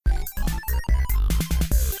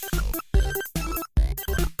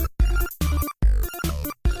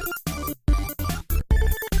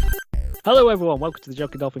Hello everyone, welcome to the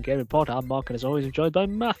Joking Dolphin Gaming Pod. I'm Mark and as always I'm joined by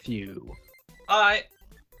Matthew. Hi.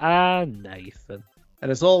 And Nathan.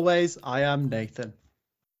 And as always, I am Nathan.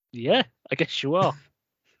 Yeah, I guess you are.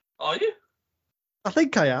 Are you? I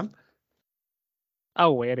think I am.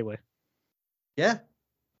 Oh, wait, anyway. Yeah,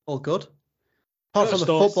 all good. Apart from the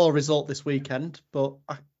Stuff. football result this weekend, but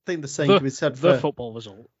I think the same can be said The for football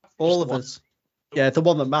result. all Just of the us. Yeah, the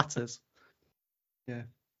one that matters. Yeah.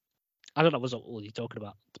 I don't know what result you're talking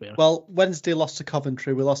about, to be honest. Well, Wednesday lost to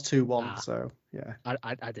Coventry. We lost 2-1, Ah. so yeah,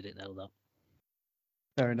 I didn't know that.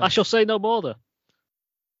 fair I enough. shall say no more, though.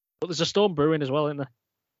 But there's a storm brewing as well, isn't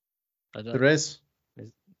there? There is.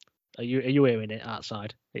 Are you hearing it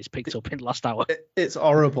outside? It's picked up in the last hour. It's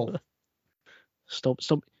horrible. Storm.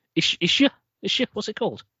 Isha? What's it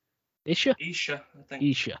called? Isha? Isha, I think.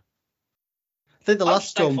 Isha. I think the I'm last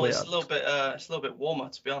just storm thankful we it's had. a little bit warmer,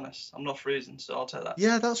 to be honest. I'm not freezing, so I'll take that.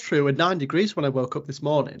 Yeah, that's true. At 9 degrees when I woke up this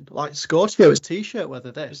morning. Like, Scorpio was t-shirt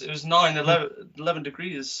weather this. It was 11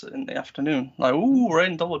 degrees in the afternoon. Like, ooh, we're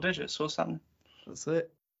in double digits. What's happening? That's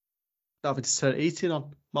it. Having to turn heating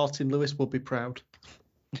on. Martin Lewis will be proud.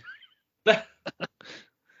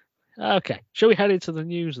 Okay, shall we head into the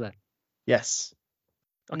news then? Yes.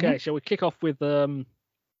 Okay, shall we kick off with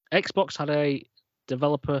Xbox had a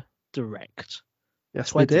developer direct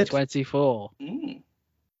Yes, we did. 2024, Mm.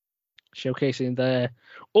 showcasing their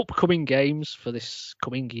upcoming games for this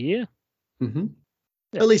coming year. Mm-hmm.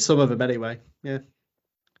 Yeah. At least some of them, anyway. Yeah.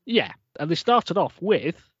 Yeah, and they started off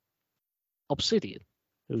with Obsidian,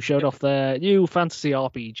 who showed off their new fantasy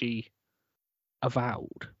RPG,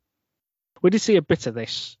 Avowed. We did see a bit of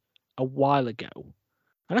this a while ago, and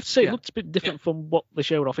I have to say it Yeah. looked a bit different from what they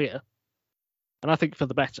showed off here, and I think for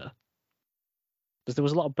the better. Because there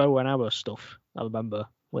was a lot of bow and arrow stuff, I remember,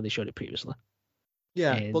 when they showed it previously.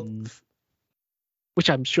 Yeah, but Which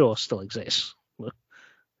I'm sure still exists.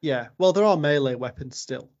 yeah, well, there are melee weapons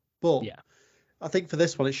still, but Yeah. I think for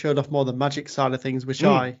this one it showed off more the magic side of things, which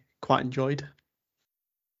I quite enjoyed.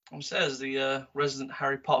 As the resident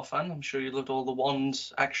Harry Potter fan, I'm sure you loved all the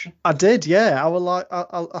wand action. I did, yeah. I was like,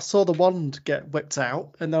 I saw the wand get whipped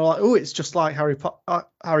out, and they're like, "Oh, it's just like Harry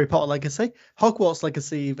Potter Legacy, Hogwarts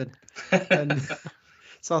Legacy, even." And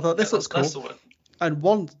so I thought this looks cool. That's the word. And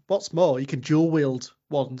what's more, you can dual wield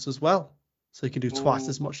wands as well, so you can do twice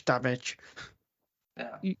as much damage.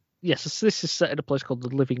 Yeah. Yes, so this is set in a place called the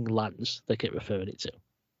Living Lands, they keep referring it to.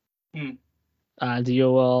 Hmm. And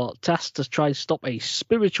you are tasked to try and stop a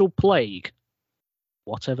spiritual plague,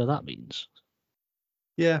 whatever that means.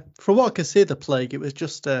 Yeah, from what I can see, the plague, it was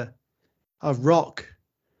just a rock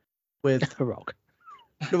with A rock.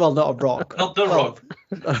 well, not a rock, Not the rock.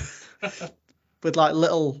 with like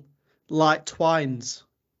little light twines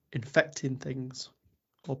infecting things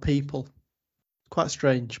or people. Quite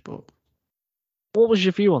strange, but What was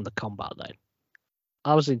your view on the combat then?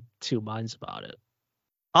 I was in two minds about it.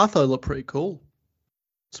 I thought it looked pretty cool.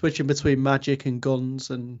 Switching between magic and guns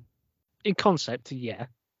and In concept, yeah,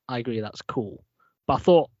 I agree that's cool. But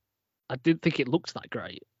I didn't think it looked that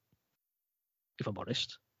great, if I'm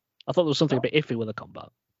honest. I thought there was something a bit iffy with the combat.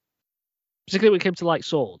 Particularly when it came to like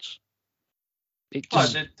swords. It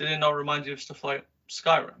just, Did it not remind you of stuff like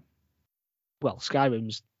Skyrim? well,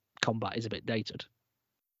 Skyrim's combat is a bit dated.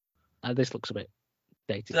 And this looks a bit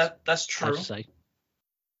dated. That's I have true. to say.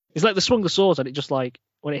 It's like they swung the swords and it just like,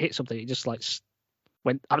 when it hit something, it just like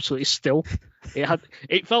went absolutely still.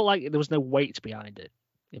 It felt like there was no weight behind it,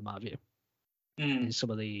 in my view, Mm. in some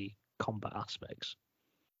of the combat aspects.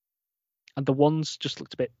 And the ones just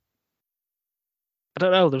looked a bit, I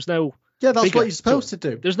don't know, there was no yeah, that's vigor what you're supposed to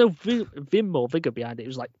to do. There's no vim or vigor behind it. It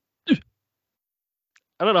was like,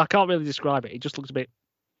 I don't know, I can't really describe it. It just looks a bit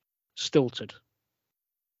stilted,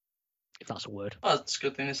 if that's a word. Well, it's a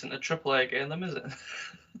good thing it's isn't a AAA game, then, is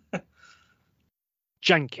it?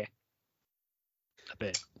 Janky. A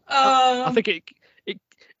bit. I I think it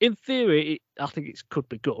in theory, I think it could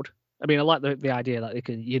be good. I mean, I like the idea that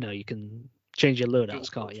you can change your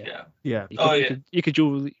loadouts, can't you? Yeah. Yeah. You could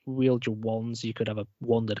dual wield your wands. You could have a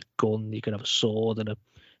wand and a gun. You could have a sword and a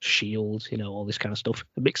shield. All this kind of stuff.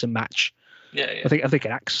 A mix and match. Yeah. I think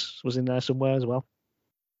an axe was in there somewhere as well.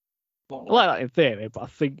 Well, I like that in theory, but I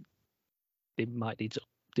think they might need to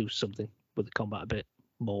do something with the combat a bit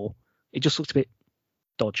more. It just looks a bit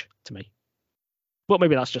dodge to me. But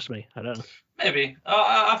maybe that's just me. I don't know. Maybe.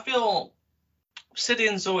 I feel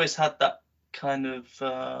Obsidian's always had that kind of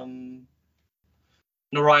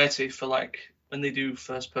notoriety for like when they do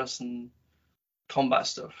first person combat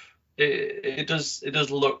stuff. It does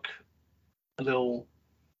look a little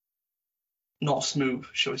not smooth,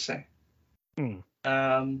 shall we say.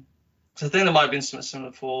 So I think there might have been something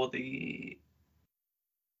similar for the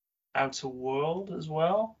Outer World as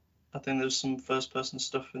well. I think there's some first-person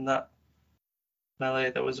stuff in that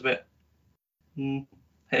Melee that was a bit hit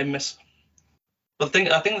and miss. But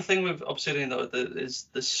I think the thing with Obsidian though is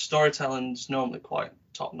the storytelling is normally quite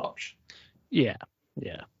top-notch. Yeah,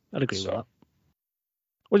 I'd agree with that.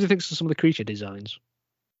 What do you think of some of the creature designs?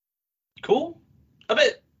 Cool. A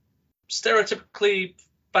bit stereotypically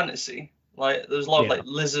fantasy. Like there's a lot of like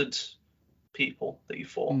lizard people that you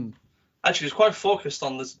fought. Actually, it's quite focused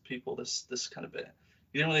on lizard people. This kind of bit.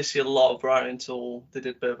 You didn't really see a lot of variety until they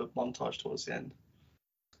did a bit of a montage towards the end.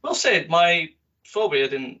 We'll say my phobia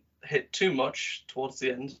didn't hit too much towards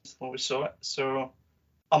the end when we saw it, so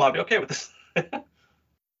I might be okay with this.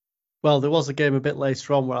 Well, there was a game a bit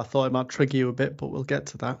later on where I thought it might trigger you a bit, but we'll get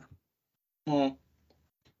to that.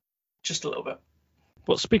 Just a little bit.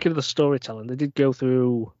 But speaking of the storytelling, they did go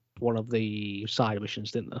through one of the side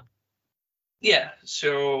missions, didn't they? Yeah,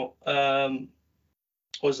 so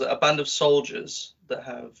was it a band of soldiers that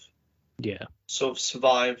have sort of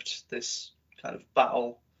survived this kind of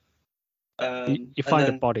battle? You find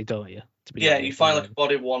a body, don't you? You find like a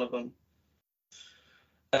body of one of them.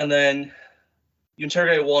 And then you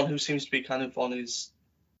interrogate one who seems to be kind of on his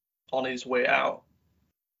way out,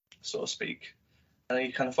 so to speak. And then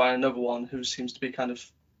you kind of find another one who seems to be kind of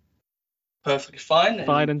perfectly fine.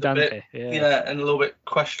 Fine and dandy, yeah, and a little bit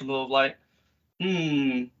questionable of like,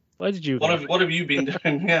 where did you go? What have you been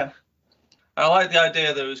doing? Yeah. I like the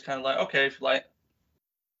idea that it was kind of like, okay, if like,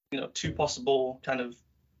 two possible kind of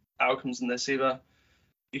outcomes in this, either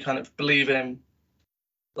you kind of believe him,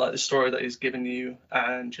 like the story that he's given you,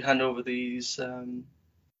 and you hand over these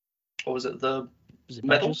what was it,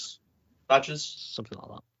 medals? Badges? Something like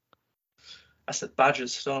that. I said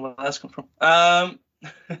badges, don't know where that's come from.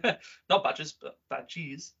 Not badges, but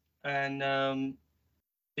badges. And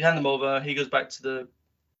you hand them over, he goes back to the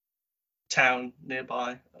town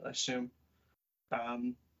nearby, I assume.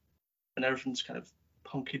 And everything's kind of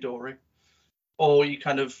hunky-dory. Or you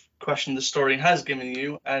kind of question the story he has given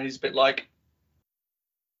you, and he's a bit like,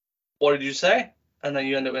 what did you say? And then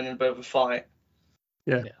you end up in a bit of a fight.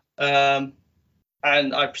 Yeah. And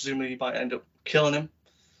I presume you might end up killing him,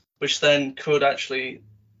 which then could actually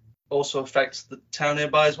also affect the town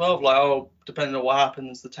nearby as well. Like, depending on what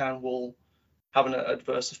happens, the town will have an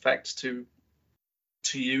adverse effect to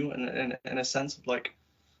you in a sense of like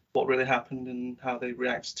what really happened and how they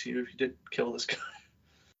react to you if you did kill this guy.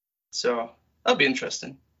 So that'd be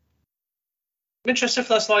interesting. I'm interested if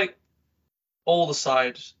that's like all the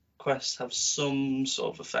side quests have some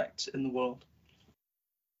sort of effect in the world.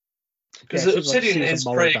 Because Obsidian is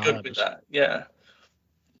pretty good with that. Yeah.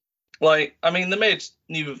 Like, I mean, they made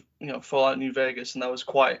Fallout New Vegas, and that was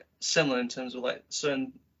quite similar in terms of like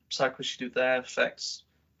certain side quests you do there affects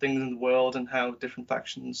things in the world and how different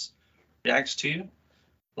factions react to you.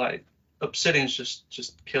 Like, Obsidian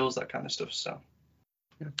just kills that kind of stuff. So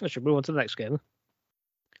I should move on to the next game.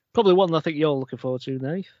 Probably one I think you're looking forward to,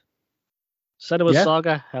 Nath. Senua's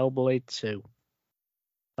Saga Hellblade 2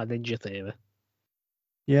 by Ninja Theory.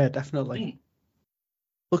 Yeah, definitely.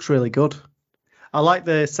 Looks really good. I like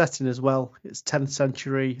the setting as well. It's 10th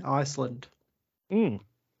century Iceland.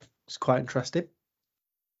 It's quite interesting.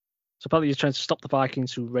 So apparently you're trying to stop the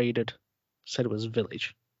Vikings who raided Senua's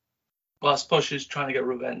village. Well, I suppose she's trying to get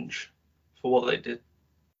revenge for what they did.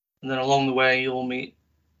 And then along the way, you'll meet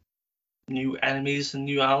new enemies and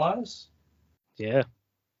new allies. Yeah.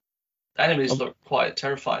 The enemies look quite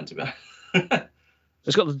terrifying to me.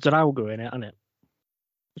 It's got the Draugr in it, hasn't it?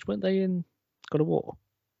 Which weren't they in God of War?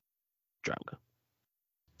 Draugr.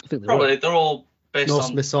 I think they're all based Norse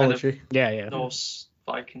on mythology. Kind of, Norse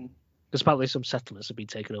Viking. Because apparently some settlements have been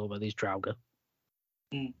taken over by these Draugr.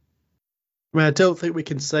 I mean, I don't think we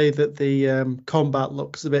can say that the combat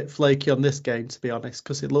looks a bit flaky on this game, to be honest,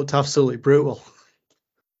 because it looked absolutely brutal.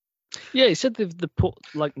 Yeah, he said they've put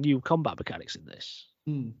like new combat mechanics in this.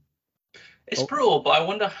 It's brutal, but I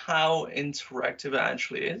wonder how interactive it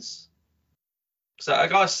actually is. Because I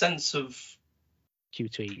got a sense of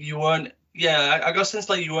QT. You weren't. Yeah, I got a sense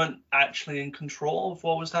like you weren't actually in control of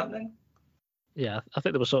what was happening. Yeah, I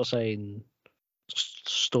think they were sort of saying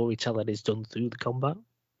storytelling is done through the combat.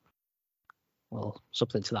 Well,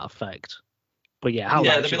 something to that effect. But yeah, how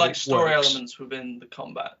there'd be like story elements within the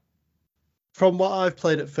combat. From what I've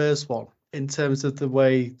played at first one, in terms of the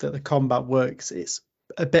way that the combat works, it's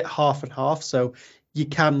a bit half and half. So you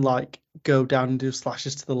can like go down and do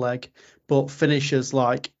slashes to the leg, but finishers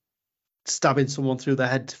like stabbing someone through the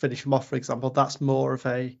head to finish them off, for example, that's more of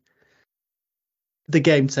the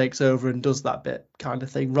game takes over and does that bit kind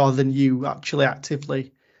of thing, rather than you actually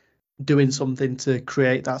actively doing something to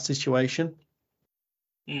create that situation.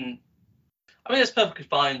 I mean, it's perfectly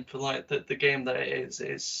fine for like the game that it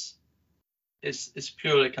is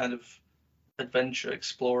purely kind of adventure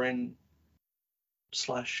exploring /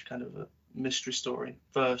 kind of a mystery story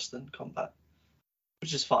first than combat,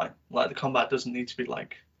 which is fine. Like the combat doesn't need to be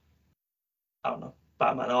like, I don't know,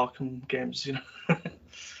 Batman Arkham games, you know.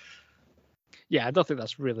 Yeah, I don't think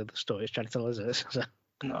that's really the story it's trying to tell, is it? So,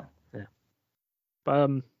 No. yeah. But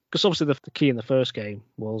because obviously the key in the first game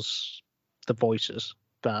was the voices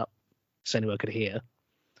that anyone could hear,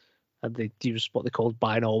 and they used what they called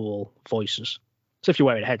binaural voices. So if you're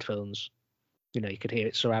wearing headphones, you know, you could hear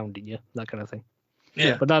it surrounding you, that kind of thing.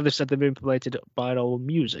 Yeah. But now they've said they've implemented binaural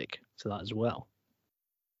music to that as well.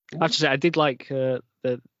 I have to say, I did like the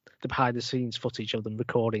behind the scenes footage of them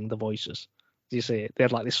recording the voices. Do you see it? They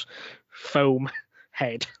had like this foam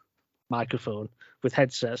head microphone with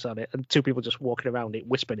headsets on it, and two people just walking around it,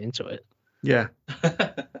 whispering into it. Yeah,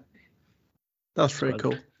 that's pretty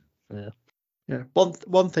cool. Yeah. Yeah.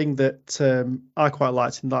 One thing that I quite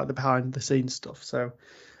liked in like the behind the scenes stuff. So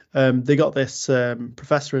they got this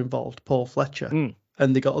professor involved, Paul Fletcher,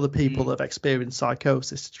 and they got other people that have experienced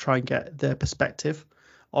psychosis to try and get their perspective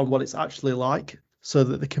on what it's actually like, so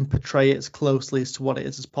that they can portray it as closely as to what it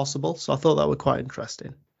is as possible. So I thought that was quite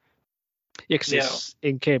interesting. Yeah, because it's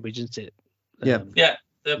in Cambridge, isn't it? Yeah.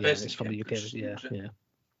 They're based it's from the UK. Cambridge, Yeah.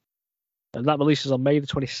 And that releases on May the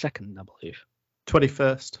 22nd, I believe.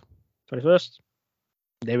 21st. 21st?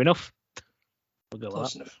 Near enough. We'll go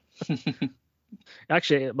Close with enough. that.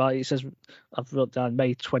 Actually, it says I've wrote down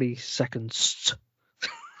May 22nd.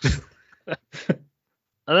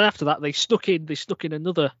 And then after that, they stuck in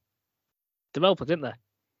another developer, didn't they?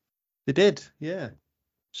 They did, yeah.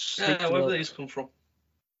 Where did these come from?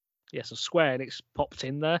 Yeah, so Square Enix popped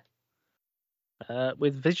in there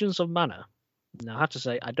with Visions of Mana. Now, I have to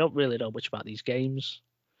say, I don't really know much about these games.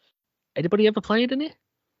 Anybody ever played any?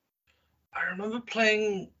 I remember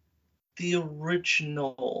playing the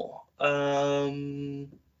original. I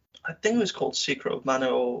think it was called Secret of Mana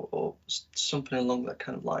or something along that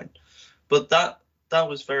kind of line. But that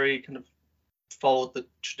was very kind of followed the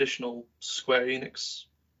traditional Square Enix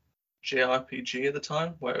JRPG at the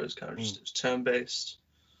time, where it was kind of just it was turn-based.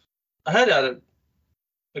 I heard it had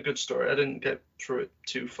a good story. I didn't get through it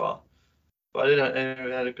too far, but it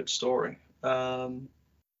had a good story.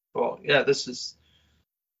 But yeah, this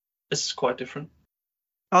is quite different.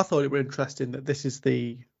 I thought it was interesting that this is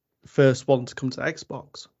the first one to come to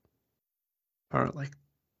Xbox, apparently.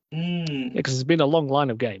 Yeah, because there's been a long line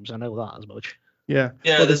of games. I know that as much. Yeah.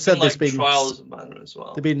 Yeah, well, there's been like Trials of Mana as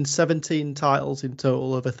well. There've been 17 titles in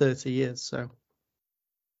total over 30 years, so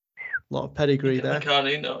a lot of pedigree there. I can't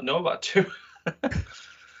even know about two. I don't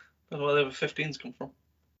know where the other 15s come from.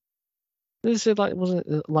 Was it like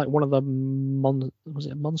one of the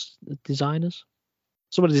monster designers?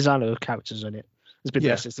 Some of the designer characters in it has been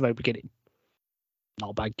there since the very beginning. Not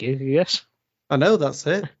a bad gig, I guess. I know, that's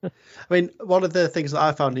it. I mean, one of the things that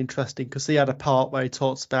I found interesting, because he had a part where he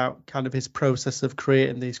talks about kind of his process of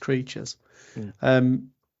creating these creatures.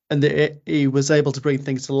 And he was able to bring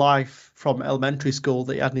things to life from elementary school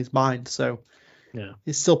that he had in his mind. So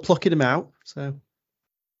he's still plucking them out. So,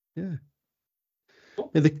 yeah. I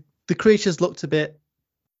mean, the creatures looked a bit,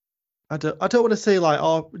 I don't want to say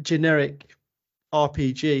like generic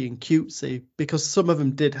RPG and cutesy, because some of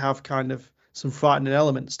them did have kind of some frightening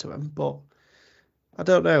elements to them, but I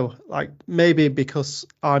don't know, like maybe because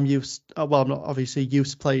I'm I'm not obviously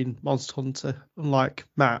used to playing Monster Hunter, unlike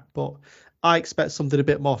Matt, but I expect something a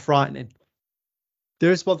bit more frightening.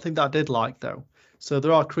 There is one thing that I did like though. So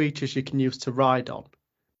there are creatures you can use to ride on,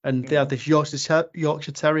 and they have this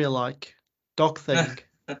Yorkshire Terrier like dog thing.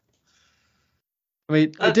 I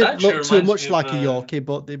mean, it didn't look too much like a Yorkie,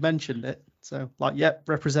 but they mentioned it. So,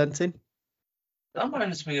 representing. That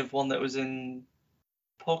reminds me of one that was in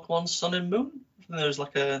Pokemon Sun and Moon. There was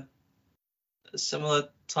like a similar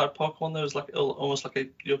type Pokemon. There was like almost like a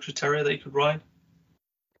Yorkshire Terrier that you could ride.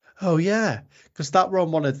 Oh yeah, because that were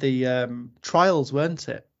on one of the trials, weren't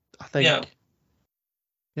it? I think.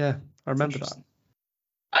 Yeah, I remember that.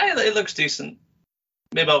 It looks decent.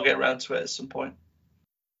 Maybe I'll get around to it at some point.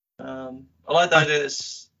 I like the idea that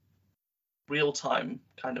it's real-time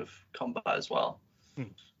kind of combat as well.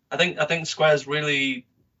 I think Square's really,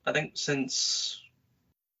 since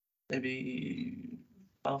maybe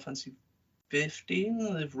Final Fantasy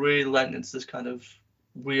 15, they've really lent into this kind of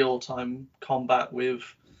real-time combat with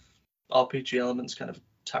RPG elements kind of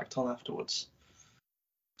tacked on afterwards.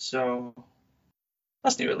 So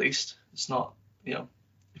that's new at least. It's not,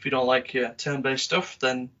 if you don't like your turn-based stuff,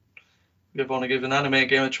 then if you ever want to give an anime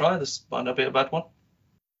game a try, this might not be a bad one.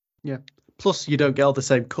 Yeah. Plus, you don't get all the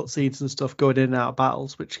same cutscenes and stuff going in and out of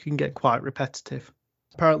battles, which can get quite repetitive.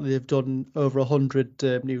 Apparently, they've done over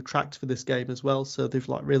 100 new tracks for this game as well, so they've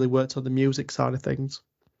like really worked on the music side of things.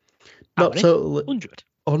 How Not many? totally 100.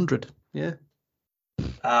 100, yeah.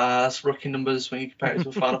 That's rookie numbers when you compare it to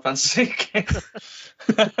a Final Fantasy game.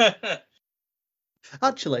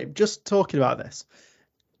 Actually, just talking about this,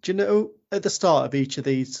 do you know at the start of each of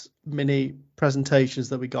these mini presentations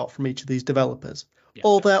that we got from each of these developers, Yeah.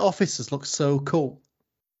 all their offices look so cool.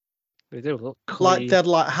 They do look Like clean, they had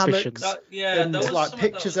like efficient. hammocks There and was like some of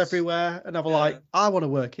pictures those. everywhere, and I was Yeah. like, I want to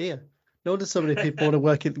work here. No wonder so many people want to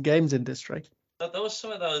work in the games industry. There was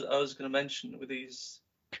some of those I was going to mention with these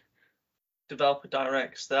developer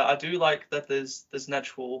directs. That I do like that there's an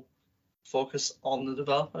actual focus on the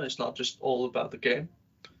developer. It's not just all about the game.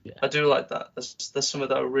 Yeah. I do like that. There's some of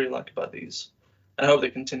that I really like about these. And I hope they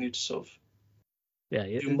continue to sort of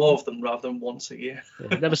Yeah, do more of them rather than once a year.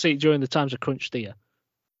 yeah. Never see it during the times of crunch, do you?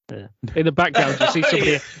 Yeah. In the background, you see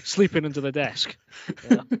somebody sleeping under the desk.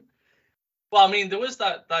 Yeah. Well, I mean, there was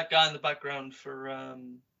that guy in the background for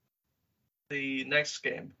the next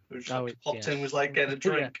game who just popped in, was like getting a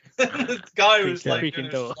drink. The guy was like, Creaking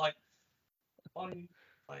door.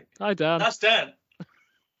 Hi, Dan. That's Dan.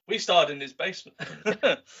 We started in his basement.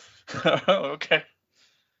 Okay.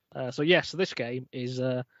 So this game is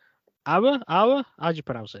Aura. How do you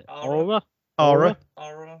pronounce it? Aura.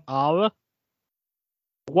 Aura.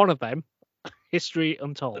 One of them. History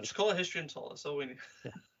Untold. Let's call it History Untold. That's all we need.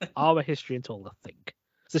 Aura History Untold, I think.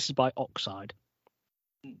 This is by Oxide.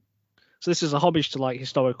 So this is a homage to like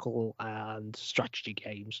historical and strategy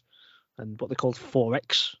games and what they called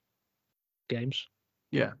 4X games.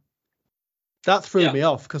 Yeah. That threw me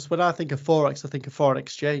off because when I think of 4X, I think of foreign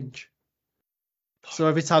exchange. So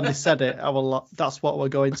every time they said it, I was like, that's what we're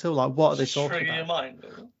going to. Like, what are they talking about? Your mind.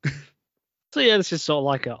 So yeah, this is sort of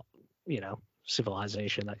like a,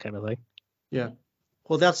 Civilization, that kind of thing. Yeah.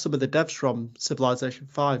 Well, they had some of the devs from Civilization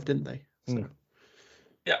 5, didn't they? So.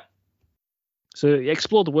 Yeah. So you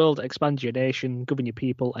explore the world, expand your nation, govern your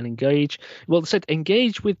people, and engage. Well, they said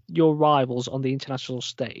engage with your rivals on the international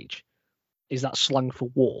stage. Is that slang for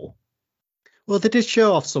war? Well, they did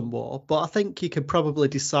show off some war, but I think you can probably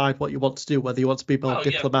decide what you want to do, whether you want to be more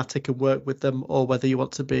diplomatic and work with them, or whether you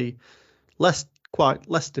want to be less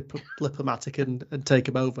diplomatic and take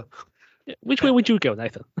them over. Which way would you go,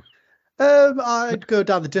 Nathan? I'd go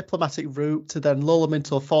down the diplomatic route to then lull them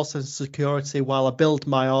into a false sense of security while I build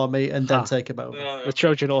my army and then take them over. The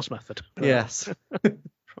Trojan horse method. Yes.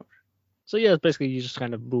 So yeah, basically you just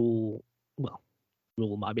kind of rule. Well,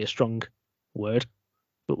 rule might be a strong word,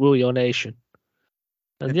 but rule your nation.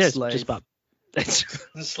 And it's just about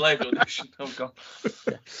slave nation. Oh god.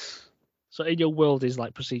 Yeah. So in your world is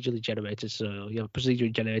like procedurally generated. So you have a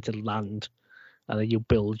procedurally generated land, and then you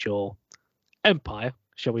build your empire,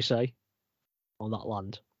 shall we say, on that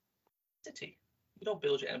land. City. You don't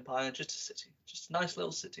build your empire, just a city. Just a nice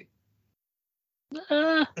little city.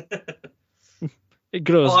 It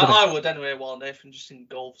grows. Well, I would anyway, while Nathan just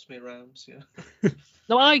engulfs me around. So, yeah.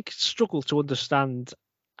 No, I struggle to understand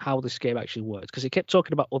how this game actually works because it kept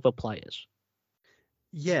talking about other players.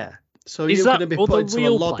 Yeah. So you're going to be put into a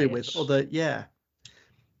lobby with other,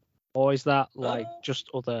 Or is that like just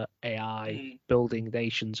other AI building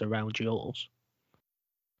nations around yours?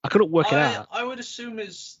 I couldn't work it out. I would assume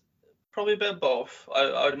it's probably a bit of both.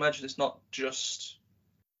 I would imagine it's not just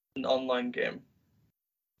an online game.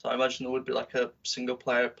 So I imagine there would be like a single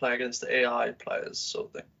player play against the AI players sort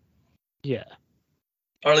of thing. Yeah.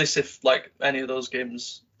 Or at least if like any of those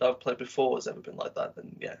games that I've played before has ever been like that,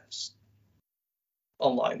 then yeah, it's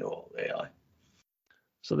online or AI.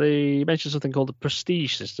 So they mentioned something called the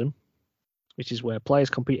prestige system, which is where players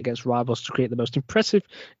compete against rivals to create the most impressive,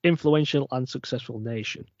 influential, and successful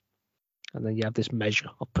nation. And then you have this measure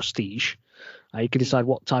of prestige. You can decide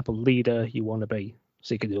what type of leader you want to be.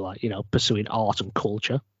 So you can do like, pursuing art and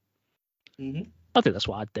culture. Mm-hmm. I think that's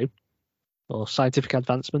what I'd do. Or scientific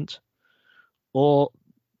advancement. Or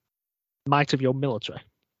might of your military.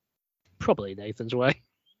 Probably Nathan's way.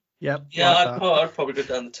 Yep. Yeah, I'd probably go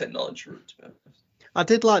down the technology route, to be honest. I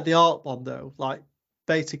did like the art one though. Like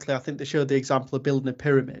basically, I think they showed the example of building a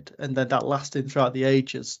pyramid, and then that lasting throughout the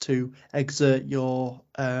ages to exert your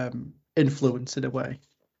influence in a way.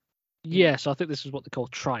 Yes, I think this is what they call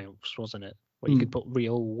triumphs, wasn't it? Where you could put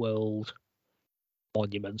real world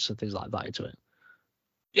monuments and things like that into it.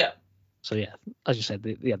 Yeah. So yeah, as you said,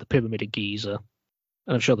 the Pyramid of Giza,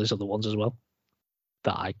 and I'm sure there's other ones as well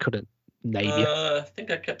that I couldn't name you. I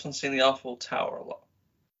think I kept on seeing the Eiffel Tower a lot.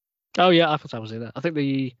 Oh yeah, Eiffel Tower was in there. I think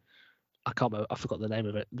I can't remember, I forgot the name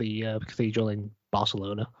of it. The cathedral in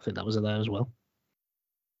Barcelona. I think that was in there as well.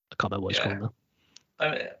 I can't remember what it's Yeah. called now.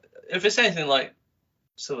 I mean, if it's anything like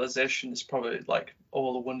Civilization, it's probably like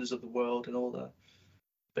all the wonders of the world and all the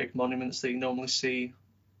big monuments that you normally see.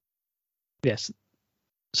 Yes.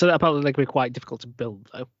 So that apparently they can be quite difficult to build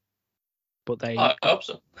though. But I hope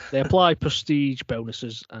so. they apply prestige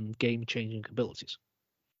bonuses and game-changing abilities.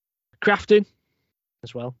 Crafting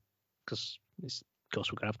as well, because of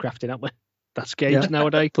course we're gonna have crafting, aren't we? That's games Yeah.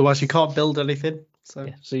 nowadays. Otherwise, you can't build anything. So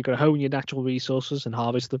Yeah, so you've got to hone your natural resources and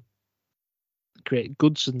harvest them. Create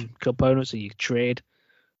goods and components that you trade.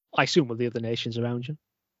 I assume with the other nations around you,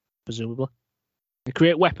 presumably. And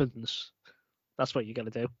create weapons. That's what you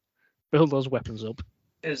got to do. Build those weapons up.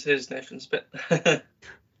 Here's Nathan's bit.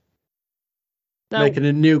 Now, making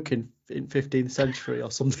a nuke in 15th century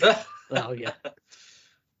or something. oh yeah.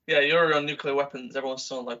 Yeah, you're on nuclear weapons. Everyone's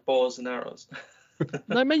selling like bows and arrows.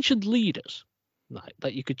 And I mentioned leaders, right?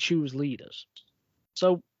 That you could choose leaders.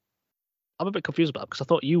 So I'm a bit confused about it because I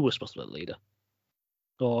thought you were supposed to be the leader.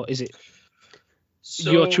 Or is it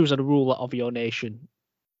you're choosing a ruler of your nation?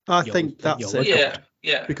 I think that's your it.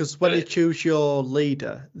 Yeah. Because when you choose your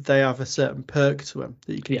leader, they have a certain perk to them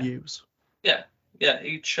that you can use. Yeah.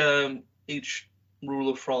 Each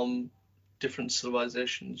ruler from different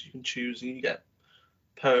civilizations you can choose, and you get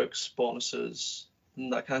perks, bonuses,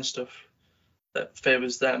 and that kind of stuff that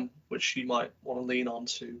favors them, which you might want to lean on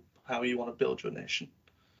to how you want to build your nation.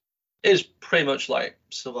 It is pretty much like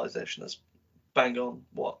Civilization. That's bang on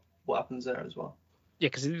what happens there as well. Yeah,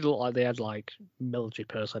 because it did look like they had like military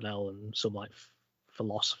personnel and some like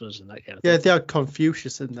philosophers and that kind of Yeah, thing. they had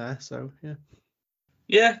Confucius in there, so yeah.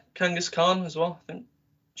 Yeah, Genghis Khan as well, I think.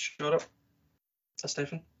 Showed up. That's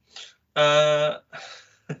Nathan. Well,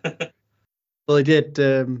 Well, he did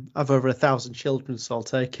have over 1,000 children, so I'll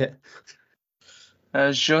take it.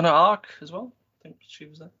 Joan of Arc as well. I think she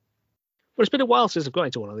was there. Well, it's been a while since I've got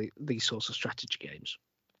into one of these sorts of strategy games.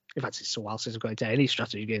 In fact, it's a while since I've got into any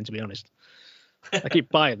strategy game, to be honest. I keep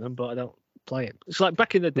buying them, but I don't play it. It's like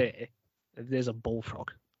back in the day, there's a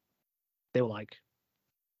Bullfrog. They were like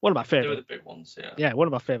one of my They were favorite. the big ones, yeah. Yeah, one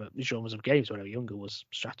of my favorite genres of games when I was younger was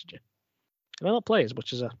strategy. And I don't play as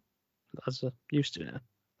much as I used to now.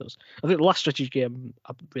 I think the last strategy game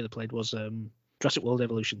I really played was Jurassic World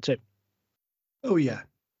Evolution 2, Oh, yeah.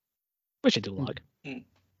 which I do like. Mm.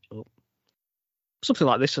 But something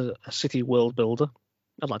like this, a city world builder,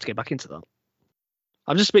 I'd like to get back into that.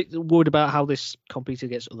 I'm just a bit worried about how this competing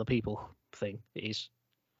against other people thing is.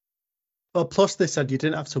 Well, plus they said you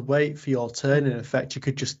didn't have to wait for your turn, in effect. You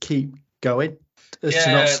could just keep going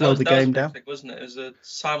to not slow the game down. Big, wasn't it? It was a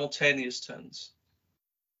simultaneous turns.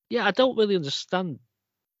 Yeah, I don't really understand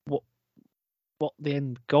what the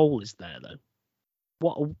end goal is there though.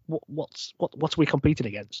 What are we competing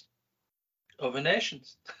against? Other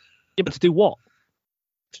nations. Yeah, but to do what?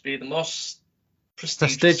 To be the most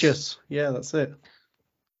Prestigious. Yeah, that's it.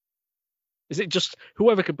 Is it just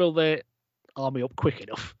whoever can build their army up quick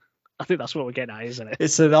enough? I think that's what we're getting at, isn't it?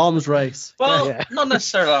 It's an arms race. Well, Yeah. not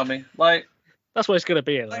necessarily army. Like, That's what it's going to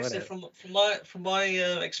be, though, like I isn't said, it? from my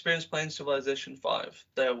experience playing Civilization 5,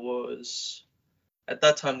 there was at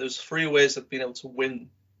that time there was 3 ways of being able to win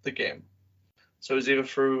the game. So it was either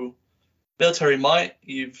through military might,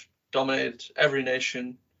 you've dominated every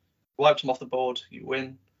nation, wiped them off the board, you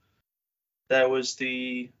win. There was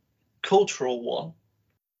the cultural one,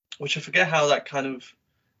 which I forget how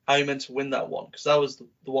you meant to win that one, because that was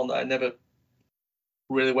the one that I never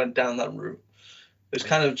really went down that route. It was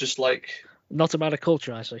kind of just like, Not a man of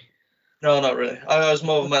culture, I see. no, not really. I was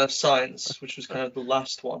more of a man of science, which was kind of the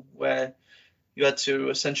last one, where you had to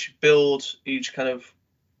essentially build each kind of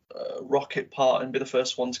rocket part and be the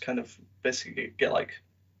first one to kind of basically get like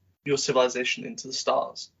your civilization into the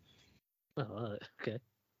stars. Oh, right, okay.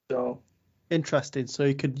 So Interesting. So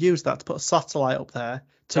you could use that to put a satellite up there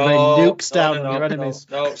to rain nukes down on your enemies.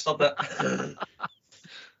 No, stop that.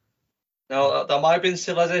 No, that might have been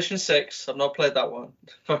Civilization 6. I've not played that one.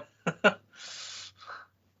 But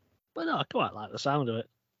no, I quite like the sound of it.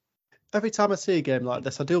 Every time I see a game like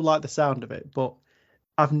this, I do like the sound of it, but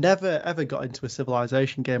I've never ever got into a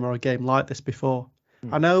Civilization game or a game like this before.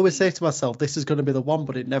 And I always say to myself, this is going to be the one,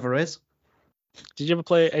 but it never is. Did you ever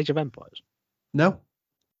play Age of Empires? No.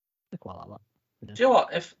 I quite like that. Yeah. Do you know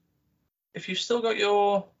what? If you've still got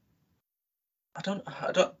your, I don't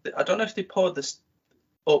know if they poured this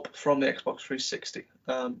up from the Xbox 360.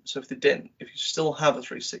 So if they didn't, if you still have a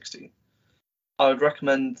 360, I would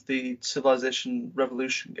recommend the Civilization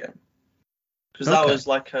Revolution game, because that was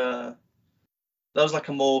like a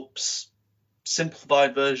more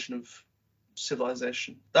simplified version of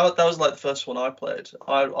Civilization. That was like the first one I played.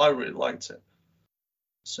 I really liked it.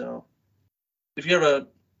 So if you ever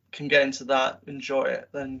can get into that, enjoy it,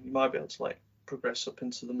 then you might be able to like progress up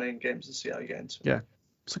into the main games and see how you get into it. Yeah,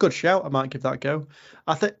 it's a good shout. I might give that a go.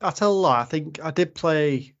 I tell a lie. I think I did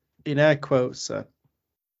play, in air quotes,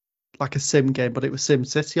 like a sim game, but it was Sim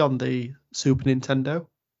City on the Super Nintendo.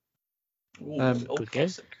 Ooh, good game.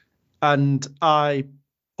 classic. And I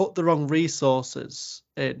put the wrong resources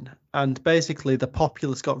in, and basically the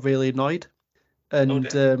populace got really annoyed. And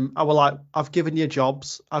I was like, I've given you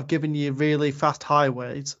jobs, I've given you really fast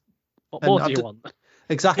highways. What more do you want?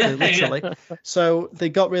 Exactly, literally. So they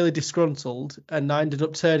got really disgruntled, and I ended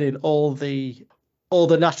up turning all the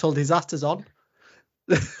natural disasters on,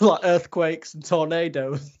 like earthquakes and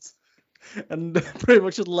tornadoes, and pretty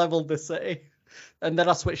much just leveled the city. And then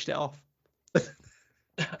I switched it off.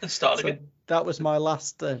 Start again. That was my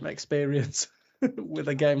last experience with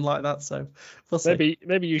a game like that. So we'll see.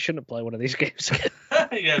 Maybe you shouldn't play one of these games again.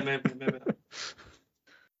 Yeah, maybe.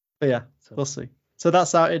 But yeah, we'll see. So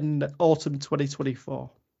that's out in autumn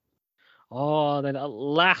 2024. Oh, then at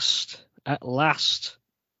last,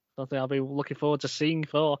 something I'll be looking forward to seeing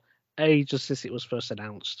for ages since it was first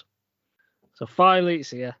announced. So finally,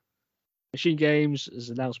 it's here. Machine Games'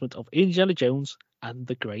 announcement of Indiana Jones and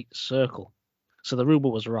the Great Circle. So the rumor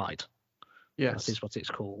was right. Yes. That is what it's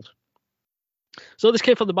called. So this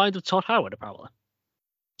came from the mind of Todd Howard, apparently.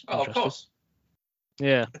 Oh, of course.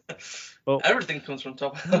 Yeah. Well, everything comes from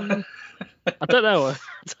Todd. I don't know.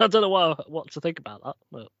 I don't know what to think about that.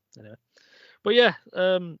 But anyway. But yeah,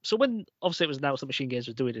 so when obviously it was announced that Machine Games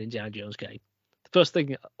was doing an Indiana Jones game, the first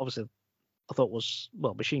thing obviously I thought was,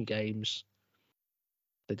 well, Machine Games,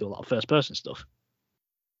 they do a lot of first person stuff.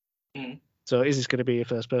 So is this going to be a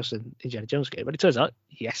first person Indiana Jones game? And it turns out,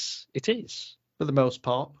 yes, it is. For the most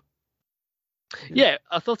part. Yeah,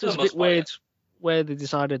 I thought it was a bit weird where they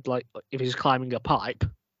decided, like, if he's climbing a pipe,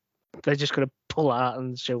 they're just going to pull out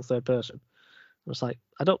and show third person. I was like,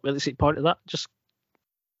 I don't really see the point of that. Just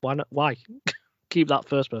why not? Why keep that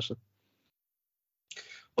first person?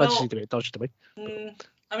 That just seemed a bit dodgy to me.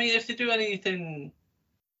 I mean, if they do anything,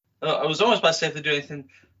 I was almost about to say if they do anything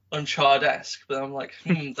Uncharted-esque, but I'm like,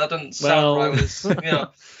 that doesn't sound right. With this,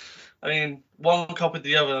 I mean, one copied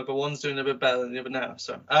the other, but one's doing a bit better than the other now.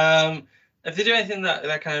 So, if they do anything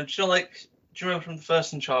that kind of, do you remember from the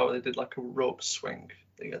first Uncharted where they did like a rope swing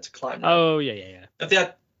that you had to climb? Oh yeah. If they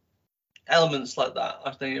had elements like that,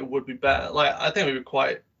 I think it would be better. Like, I think it would be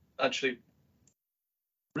quite actually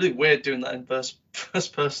really weird doing that in first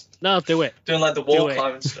person. No, do it. Doing like the wall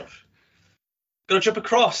climbing stuff. Got to jump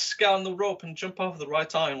across, get on the rope, and jump off at the right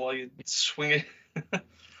time while you swing it.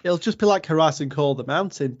 It'll just be like Horizon Call of the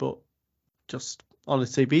Mountain, but just on a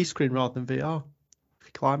TV screen rather than VR. If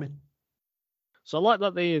you're climbing. So I like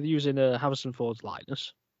that they're using Harrison Ford's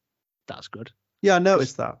likeness. That's good. Yeah, I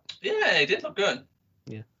noticed that. Yeah, it did look good.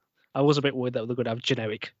 Yeah. I was a bit worried that they're going to have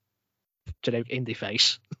generic indie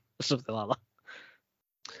face or something like that.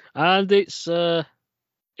 And it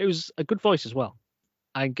was a good voice as well.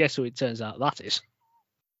 And guess who it turns out that is?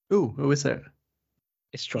 Ooh, who is it?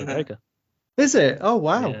 It's Troy Baker. Is it? Oh,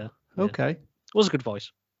 wow. Yeah. Okay. It was a good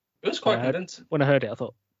voice. It was quite good. When I heard it, I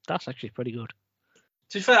thought, that's actually pretty good.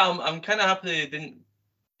 To be fair, I'm kind of happy they didn't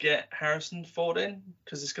get Harrison Ford in,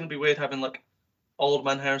 because it's going to be weird having like old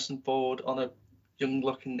man Harrison Ford on a young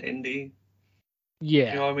looking indie.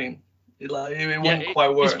 Yeah. You know what I mean? It wouldn't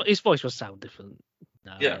quite work. His voice would sound different.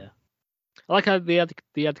 No, yeah. I like how they had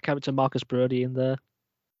the character Marcus Brody in there.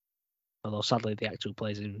 Although sadly the actor who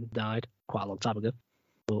plays him died quite a long time ago.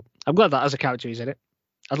 But I'm glad that as a character he's in it.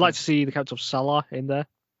 I'd like to see the character of Salah in there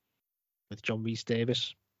with John Rhys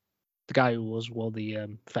Davis, the guy who was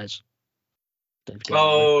the Fez.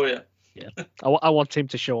 Oh yeah. Yeah. I want him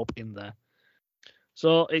to show up in there.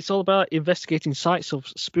 So it's all about investigating sites of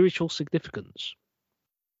spiritual significance.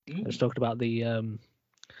 It's talking about the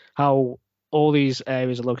how all these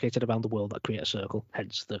areas are located around the world that create a circle,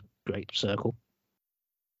 hence the Great Circle.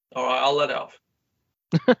 All right, I'll let it off.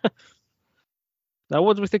 Now,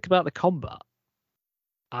 what do we think about the combat?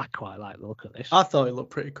 I quite like the look of this. I thought it looked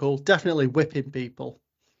pretty cool. Definitely whipping people.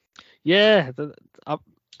 Yeah, I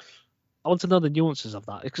want to know the nuances of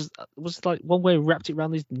that, because was it like one way wrapped it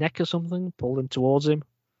around his neck or something, pulled him towards him.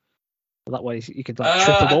 That way you could like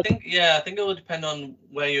trip him up. I think it would depend on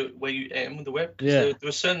where you aim with the whip. Yeah. There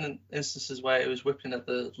were certain instances where it was whipping at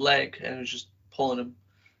the leg and it was just pulling him,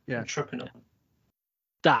 and tripping him.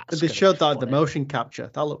 They showed that in the motion capture.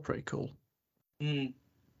 That looked pretty cool.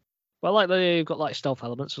 Well, like they've got like stealth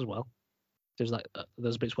elements as well.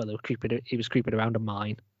 There's bits where he was creeping around a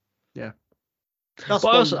mine. Yeah. That's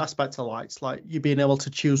one aspect I like. It's like you being able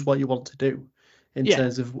to choose what you want to do in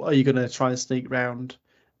terms of, are you going to try and sneak round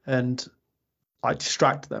and like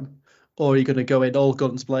distract them, or are you going to go in all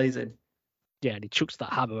guns blazing? Yeah, and he chucks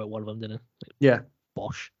that hammer at one of them, didn't he? Yeah.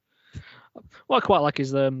 Bosh. What I quite like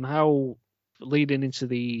is how leading into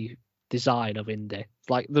the design of Indy,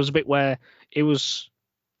 like there was a bit where it was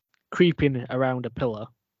creeping around a pillar,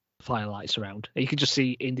 firelights around, and you could just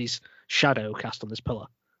see Indy's shadow cast on this pillar.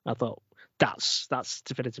 I thought that's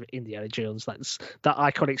definitive Indiana Jones. That's that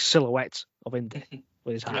iconic silhouette of Indy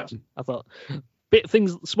with his hat. Yeah. I thought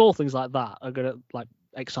small things like that are gonna like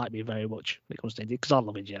excite me very much when it comes to Indy because I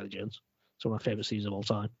love Indiana Jones. It's one of my favorite series of all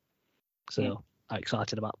time. So I'm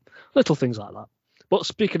excited about little things like that. But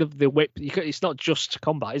speaking of the whip, it's not just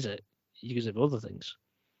combat, is it? You use it for other things.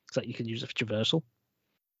 It's like you can use it for traversal.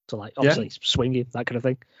 So like obviously swinging, that kind of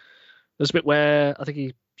thing. There's a bit where I think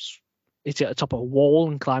he hit it at the top of a wall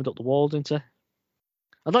and climbed up the wall, didn't he?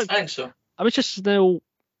 I think so. I'm interested to know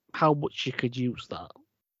how much you could use that.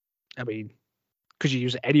 I mean, could you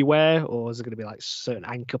use it anywhere, or is it going to be like certain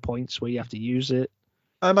anchor points where you have to use it?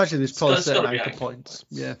 I imagine there's probably It's certain gotta be anchor anchor points.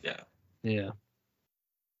 Yeah. Yeah.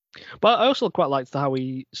 But I also quite liked how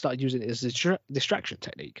he started using it as a distraction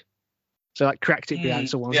technique. So like cracked it behind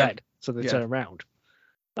someone's head so they turn around.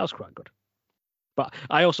 That was quite good. But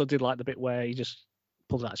I also did like the bit where he just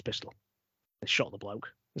pulled out his pistol and shot the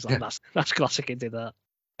bloke. It's like that's classic. He did that.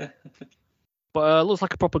 But looks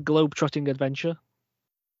like a proper globe-trotting adventure.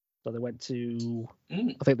 So they went to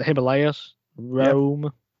I think the Himalayas,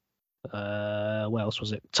 Rome. Where else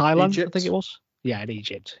was it? Thailand, Egypt. I think it was. Yeah, in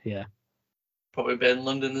Egypt. Yeah. Probably been in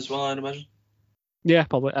London as well, I'd imagine. Yeah,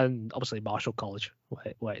 probably, and obviously Marshall College,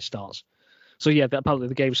 where it starts. So yeah, apparently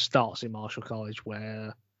the game starts in Marshall College,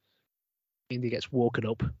 where Indy gets woken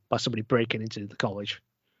up by somebody breaking into the college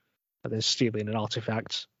and then stealing an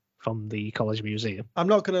artifact from the college museum. I'm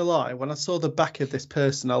not going to lie, when I saw the back of this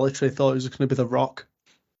person, I literally thought it was going to be The Rock.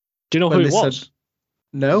 Do you know who it was?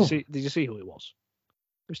 No. Did you see who it was?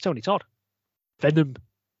 It was Tony Todd. Venom.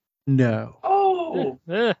 No. Oh!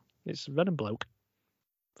 Yeah, it's Venom bloke.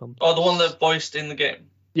 The one that voiced in the game?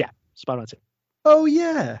 Yeah, Spider-Man 2. Oh,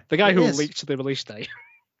 yeah. The guy who leaked the release date.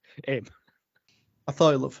 Him. I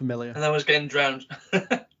thought it looked familiar. And then was getting drowned.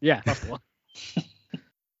 Yeah, that's the one.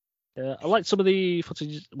 I liked some of the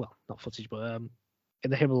footage, well, not footage, but in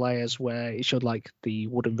the Himalayas where it showed like the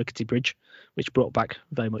wooden rickety bridge, which brought back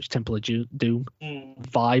very much Temple of Doom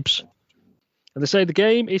vibes. And they say the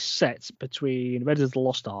game is set between Raiders of the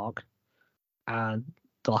Lost Ark and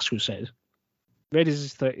The Last Crusade. Raiders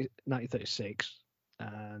is 1936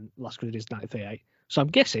 and Last Crusade is 1938. So I'm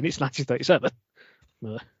guessing it's 1937.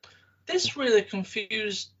 This really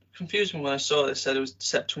confused me when I saw it. It said it was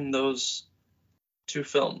set between those two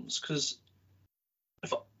films, because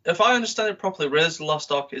if I understand it properly, Raiders of the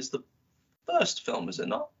Lost Ark is the first film, is it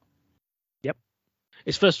not? Yep.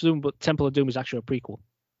 It's first film, but Temple of Doom is actually a prequel.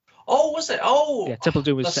 Oh, was it? Oh, yeah. Temple of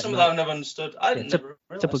Doom is that's set something that I've never understood. I didn't never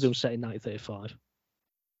realize. Temple of Doom set in 1935.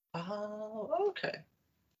 Oh, okay.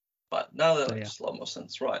 But now that makes a lot more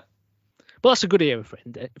sense, right? But that's a good era for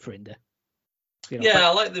Indy. You know,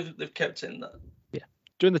 I like they've kept in that. Yeah,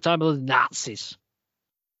 during the time of the Nazis,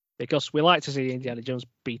 because we like to see Indiana Jones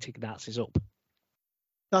beating Nazis up.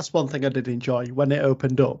 That's one thing I did enjoy when it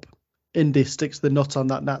opened up. Indy sticks the nut on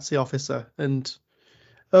that Nazi officer, and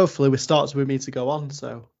hopefully we start with me to go on.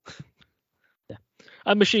 So, yeah,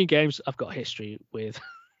 and Machine Games, I've got history with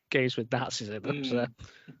games with Nazis in them, so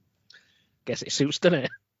guess it suits, doesn't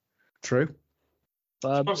it? True.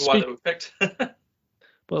 That's probably why they were picked.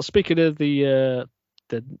 Well, speaking of the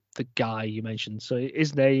guy you mentioned, so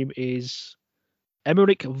his name is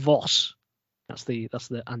Emmerich Voss. That's the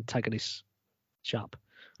antagonist chap,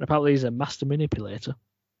 and apparently he's a master manipulator.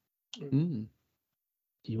 Mm.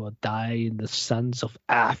 You will die in the sands of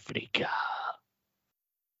Africa,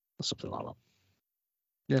 or something like that.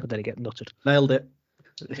 Yeah, and then he get nutted. Nailed it.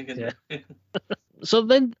 Yeah. So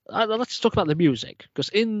then let's talk about the music, because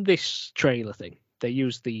in this trailer thing they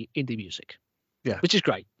use the indie music, which is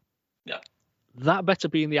great. Yeah, that better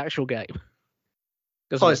be in the actual game.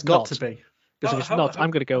 Oh, it's got to be. Because if it's not,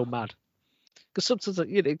 I'm going to go mad. Because sometimes,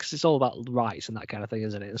 because it's all about rights and that kind of thing,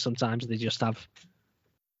 isn't it? And sometimes they just have,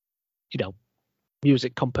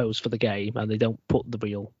 music composed for the game, and they don't put the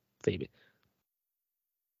real theme in.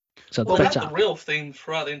 So they have the real theme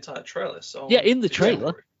throughout the entire trailer. So yeah, in the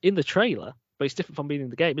trailer, but it's different from being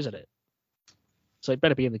in the game, isn't it? So it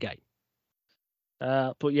better be in the game.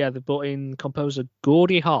 But yeah, they brought in composer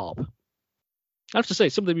Gordy Harp. I have to say,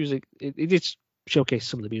 some of the music, it did showcase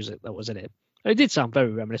some of the music that was in it. And it did sound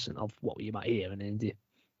very reminiscent of what you might hear in an indie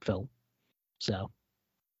film. So,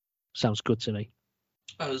 sounds good to me.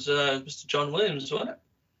 That was Mr. John Williams, wasn't it?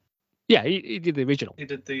 Yeah, he did the original. He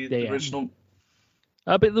did the original.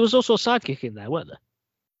 But there was also a sidekick in there, weren't there?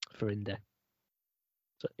 for Indy.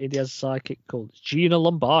 So Indy has a sidekick called Gina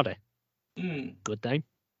Lombardi. Good name.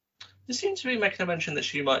 They seem to be making a mention that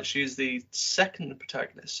she's the second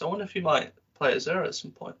protagonist. So I wonder if you might play as her at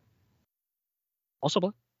some point.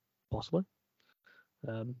 Possibly.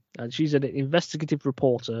 And she's an investigative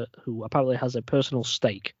reporter who apparently has a personal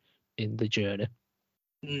stake in the journey.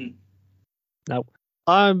 Now,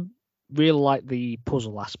 I really like the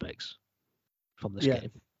puzzle aspects from this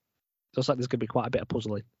game. Looks like there's going to be quite a bit of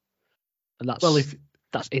puzzling, and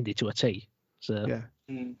that's Indy to a T. So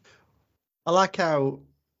I like how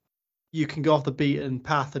you can go off the beaten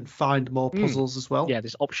path and find more puzzles as well. Yeah,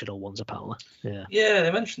 there's optional ones apparently. Yeah,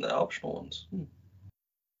 they mentioned that optional ones.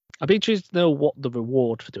 I'd be interested to know what the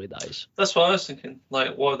reward for doing that is. That's what I was thinking.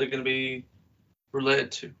 Like, what are they going to be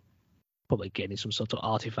related to? Probably getting some sort of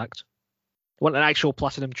artifact. You want an actual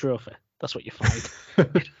platinum trophy? That's what you find.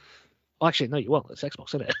 Well, actually, no, you won't. It's Xbox,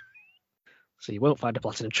 isn't it? So you won't find a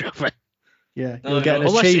platinum trophy. Yeah, No, you'll get an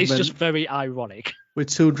Unless achievement it's just very ironic. with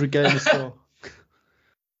 200 gamer score.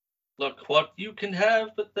 Look what you can have,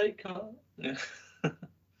 but they can't. Yeah. But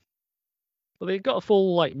they've got a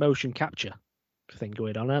full like motion capture thing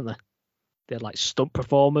going on, haven't they? They had like stunt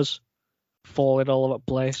performers falling all over the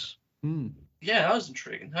place. Yeah, that was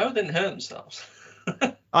intriguing. How they didn't hurt themselves.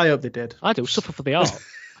 I hope they did. I do suffer for the art.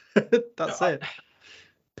 That's it.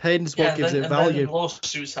 Pain's what gives it and value. then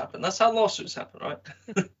lawsuits happen. That's how lawsuits happen, right?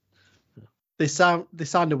 They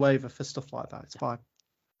signed a waiver for stuff like that. It's fine.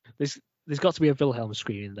 There's got to be a Wilhelm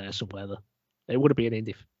screen in there somewhere. Though it wouldn't be an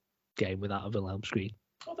indie game without a Wilhelm screen.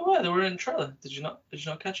 Oh, they were in the trailer. Did you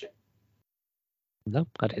not catch it? No,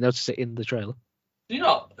 I didn't notice it in the trailer. Did you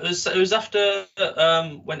not? It was after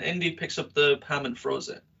when Indy picks up the ham and throws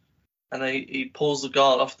it, and he pulls the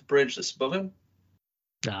guard off the bridge that's above him.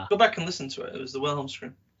 Nah. Go back and listen to it. It was the Wilhelm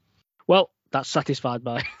screen. Well, that's satisfied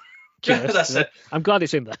my. That's it. I'm glad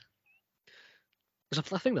it's in there.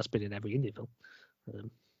 Because I think that's been in every indie film.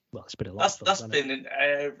 Well, it's been a lot. That's been in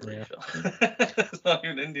every film. It's not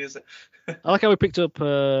even India, is it? I like how we picked up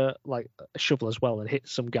like a shovel as well and hit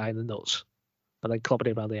some guy in the nuts, and then clobbered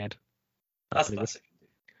him around the head. That's classic.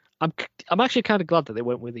 I'm actually kind of glad that they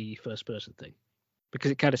went with the first person thing,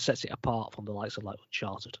 because it kind of sets it apart from the likes of like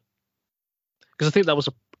Uncharted. Because I think that was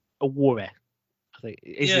a worry. I think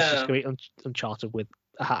is this just going to be Uncharted with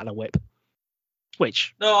a hat and a whip,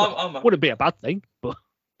 which wouldn't be a bad thing, but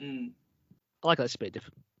I like that it's a bit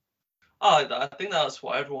different. I think that's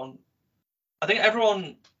what everyone. I think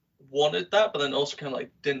everyone wanted that, but then also kind of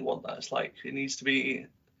like didn't want that. It's like it needs to be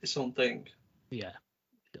its own thing. Yeah,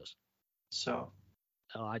 it does. So.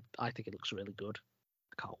 I think it looks really good.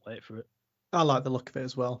 I can't wait for it. I like the look of it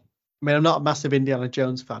as well. I mean, I'm not a massive Indiana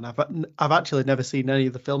Jones fan. I've actually never seen any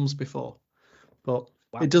of the films before, but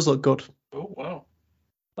it does look good. Oh wow!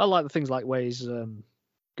 I like the things like where he's going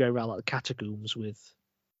around like the catacombs with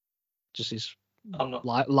just his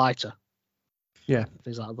lighter. Yeah,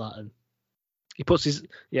 things like that, and he puts his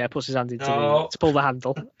hand into to pull the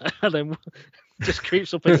handle, and then just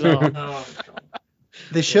creeps up his arm. Oh,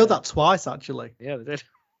 they showed that twice actually. Yeah, they did.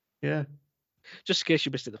 Yeah. Just in case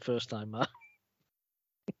you missed it the first time, Matt.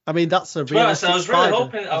 I mean, that's a realistic I was really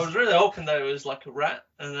hoping that it was like a rat,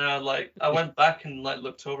 and then I went back and like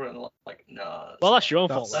looked over and like, nah. Well, that's your own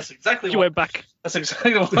fault. That's exactly. You went back. That's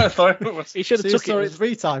exactly what I thought it was. You should have took it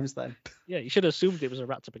 3 times then. Yeah, you should have assumed it was a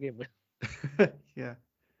rat to begin with. Yeah.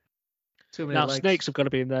 Too many now legs. snakes have got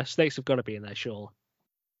to be in there. Snakes have got to be in there, sure.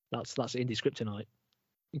 That's indie kryptonite.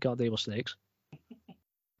 You can't deal with snakes.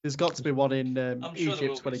 There's got to be one in sure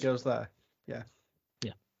Egypt when he goes there. Yeah.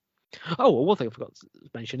 Yeah. Oh, well, one thing I forgot to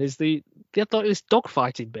mention is they had this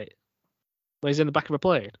dogfighting bit where he's in the back of a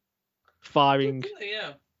plane, firing,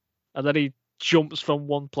 yeah, and then he jumps from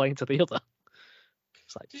one plane to the other.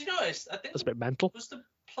 It's like, did you notice? I think that's a bit mental. Was the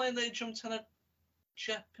plane they jumped on a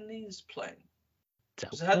Japanese plane?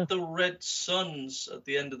 Because it Yeah. had the red suns at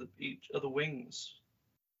the end of each of the wings.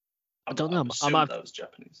 I don't know. That was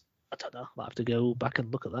Japanese. I don't know. I might have to go back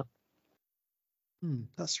and look at that.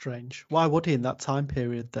 That's strange. Why would he in that time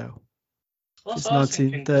period, though? Well, It's that's what I was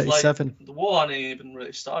thinking, 1937. the war hadn't even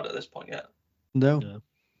really started at this point yet. No.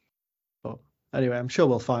 But anyway, I'm sure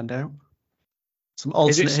we'll find out. Some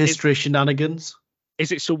alternate history shenanigans.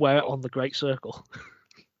 Is it somewhere on the Great Circle?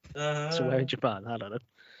 Somewhere in Uh, Japan? I don't know.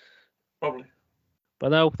 probably. But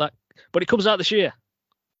no, but it comes out this year.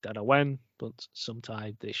 Don't know when, but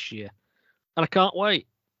sometime this year. And I can't wait.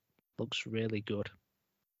 Looks really good.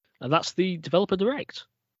 And that's the developer direct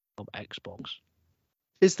of Xbox.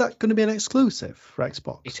 Is that going to be an exclusive for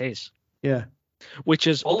Xbox? It is. Yeah. Which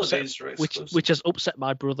has All of upset, these are which exclusive. has upset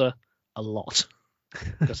my brother a lot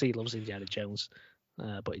because he loves Indiana Jones,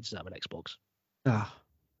 but he doesn't have an Xbox. Ah.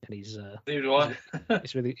 and he's Neither do I.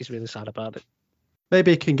 he's really sad about it.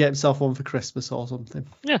 Maybe he can get himself one for Christmas or something.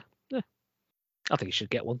 Yeah. I think he should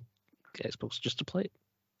get one. Get Xbox just to play it.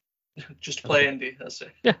 Just play indie, that's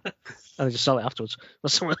it. Yeah. And then just sell it afterwards.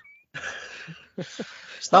 That's something. That's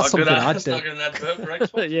something I'd That's do. not an advert for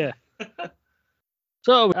Xbox. Yeah.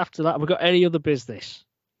 So after that, have we got any other business?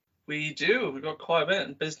 We do. We've got quite a bit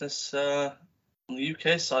in business on the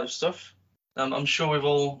UK side of stuff. I'm sure we've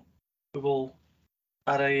all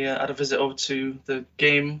had a visit over to the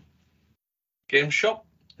game shop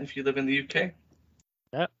if you live in the UK.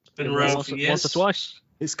 Yeah. It's been around once, for years. once or twice.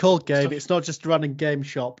 It's called Game. Stuff. It's not just a random game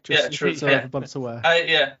shop. Just Yeah, true. so Yeah. everybody's aware.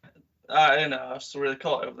 I know. I still really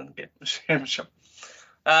call it over the game shop.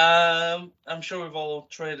 I'm sure we've all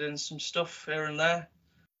traded in some stuff here and there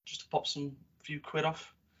just to pop some few quid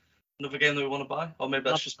off another game that we want to buy, or maybe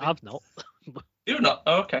that's just me. I've not. You're not.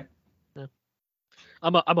 Oh, okay. No.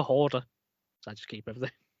 I'm a hoarder. So I just keep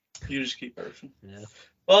everything. You just keep everything. Yeah.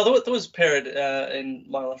 Well, there was a period in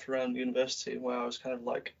my life around university where I was kind of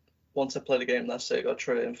like, once I played a game, that's it, I got to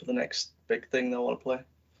trade it in for the next big thing that I want to play.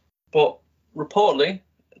 But reportedly,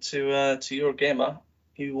 to Eurogamer,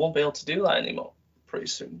 you won't be able to do that anymore pretty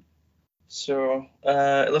soon. So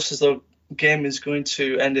it looks as though Game is going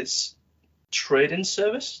to end its trade-in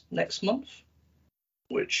service next month,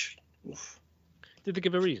 which... Oof. Did they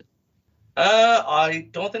give a reason? I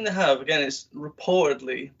don't think they have. Again, it's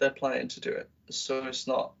reportedly they're planning to do it, so it's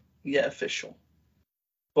not yet official.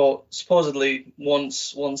 But supposedly,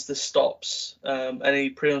 once this stops,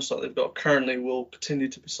 any pre-owned stock they've got currently will continue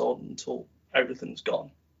to be sold until everything's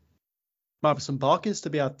gone. Might be some bargains to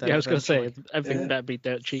be had there. Yeah, I was going to say eventually. everything better be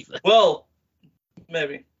dirt cheap. Then. Well,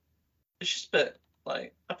 maybe. It's just a bit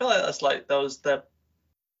like, I feel like that was their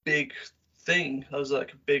big thing. That was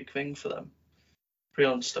like a big thing for them.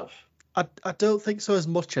 Pre-owned stuff. I don't think so as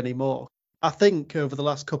much anymore. I think over the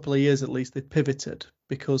last couple of years at least they've pivoted,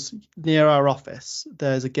 because near our office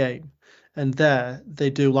there's a game, and there they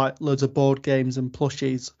do like loads of board games and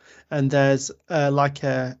plushies, and there's like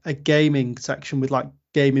a gaming section with like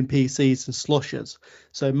gaming PCs and slushes.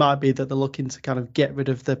 So it might be that they're looking to kind of get rid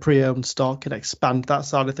of the pre-owned stock and expand that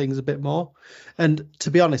side of things a bit more. And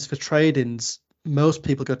to be honest, for trade-ins, most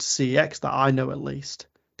people go to CEX that I know at least.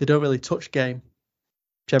 They don't really touch game.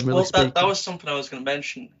 Generally speaking. That was something I was going to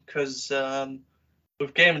mention, because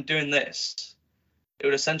with Game doing this, it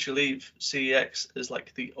would essentially leave CEX as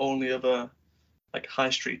like the only other like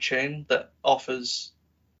high street chain that offers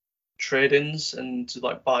trade-ins and to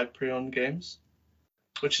like buy pre-owned games,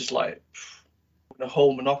 which is like a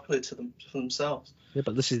whole monopoly to themselves. Yeah,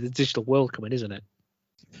 but this is the digital world coming, isn't it?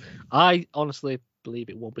 I believe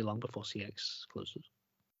it won't be long before CX closes.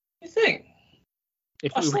 You think?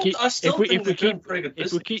 If I still think they're doing pretty good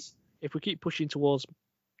business. If we keep pushing towards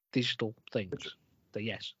digital things, then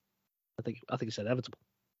yes, I think it's inevitable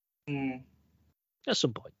at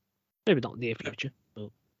some point. Maybe not in the near future, but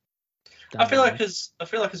I feel like as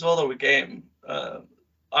well though with Game, I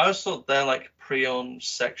always thought their like pre-owned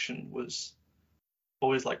section was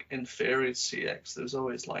always like inferior to CX. There was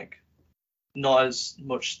always like not as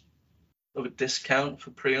much of a discount for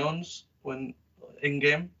pre-owns when in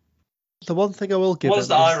game. The one thing I will give ones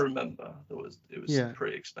them that is, I remember, it was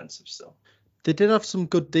pretty expensive still. They did have some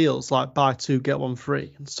good deals, like buy two get one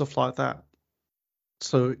free and stuff like that.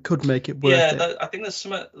 So it could make it worth it. Yeah, I think there's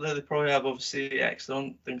some that they probably have over CX. I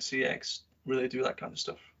don't think CX really do that kind of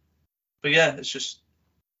stuff. But yeah, it's just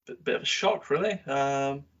a bit of a shock, really.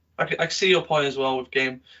 I can see your point as well with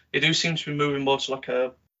Game. They do seem to be moving more to like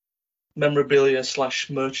a memorabilia /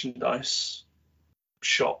 merchandise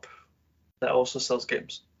shop that also sells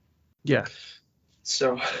games. Yeah.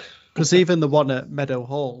 So. Because even the one at Meadow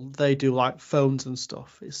Hall, they do like phones and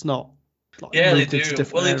stuff. It's not. Like, yeah, they do.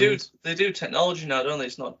 Well, they do technology now, don't they?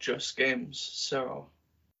 It's not just games. So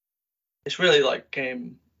it's really like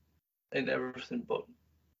game in everything, but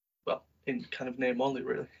well, in kind of name only,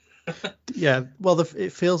 really. Yeah, well,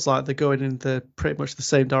 it feels like they're going in pretty much the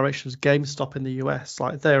same direction as GameStop in the US.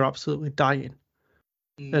 Like they're absolutely dying,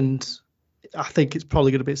 and I think it's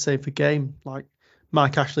probably going to be the same for Game. Like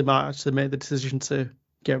Mike Ashley might actually make the decision to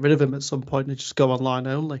get rid of him at some point and just go online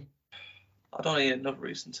only. I don't need another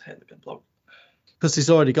reason to hate the game blog. Because he's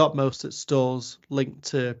already got most of its stores linked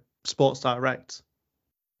to Sports Direct.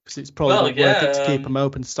 Because it's probably not worth it to keep them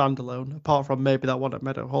open standalone, apart from maybe that one at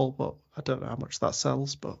Meadow Hall, but I don't know how much that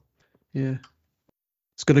sells. But yeah,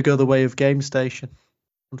 it's going to go the way of GameStation,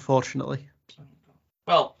 unfortunately.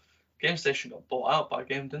 Well, GameStation got bought out by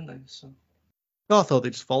Game, didn't they? So. Oh, I thought they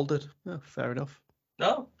just folded. Oh, fair enough.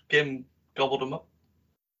 No, Game gobbled them up.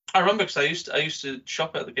 I remember because I used to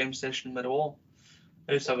shop at the Game Station in Meadow Hall.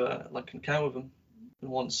 I used to have an account with them. And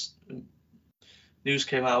once news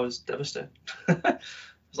came out, I was devastated. I was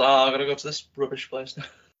like, oh, I gotta go to this rubbish place now.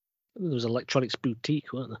 There was Electronics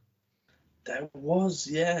Boutique, weren't there? There was,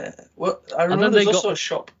 yeah. Well, I then remember they there's got- also a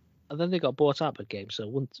shop. And then they got bought out by Game.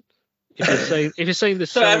 So if you're saying they're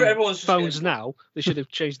So selling everyone's just phones getting- now, they should have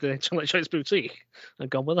changed the name to Electronics Boutique and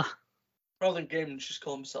gone with that. Rather than gaming, just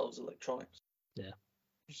call themselves electronics. Yeah.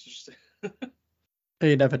 It's just...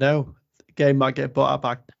 You never know. The game might get bought out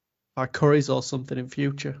by Currys or something in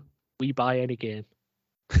future. We buy any game.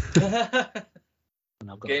 And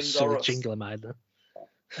I've got Games a silly are us. jingle in my head there.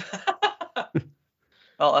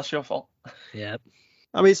 Oh, that's your fault. Yeah.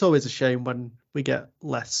 I mean, it's always a shame when we get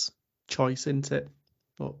less choice into it,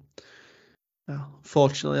 but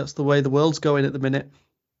fortunately, that's the way the world's going at the minute.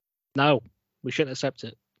 No, we shouldn't accept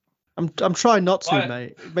it. I'm trying not to, Why?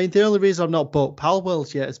 mate. I mean, the only reason I've not bought Pal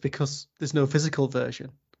Worlds yet is because there's no physical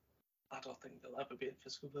version. I don't think there'll ever be a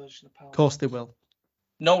physical version of Power. Of course, they will.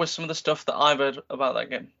 No, with some of the stuff that I've heard about that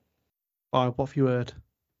game. Why? What have you heard?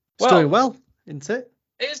 It's Well- doing well, isn't it?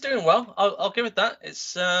 It is doing well. I'll give it that.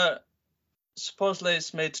 It's supposedly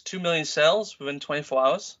it's made 2 million sales within 24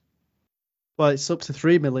 hours. Well, it's up to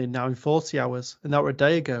 3 million now in 40 hours, and that were a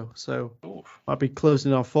day ago. So Ooh, might be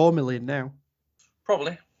closing on 4 million now.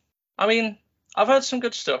 probably. I mean, I've heard some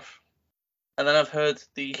good stuff, and then I've heard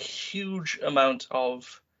the huge amount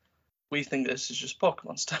of we think this is just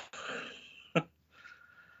Pokemon stuff.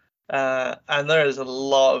 And there is a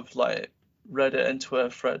lot of like Reddit and Twitter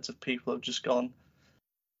threads of people who've just gone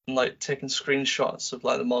and like taken screenshots of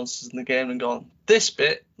like the monsters in the game and gone, this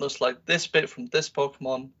bit looks like this bit from this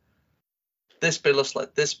Pokemon. This bit looks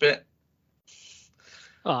like this bit.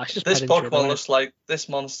 Oh, it's just This pen and Pokemon dribble, looks like this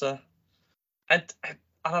monster. And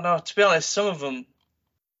I don't know, to be honest, some of them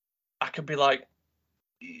I could be like,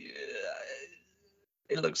 yeah,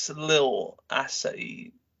 it looks a little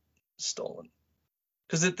asset-y stolen.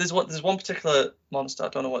 Because there's one particular monster, I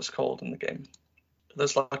don't know what it's called in the game.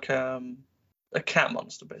 There's like a cat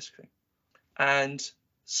monster, basically. And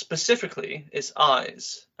specifically, its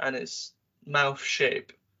eyes and its mouth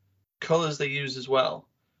shape, colors they use as well,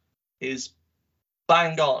 is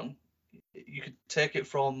bang on. You could take it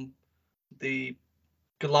from the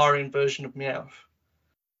Galarian version of Meowth.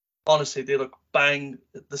 Honestly, they look bang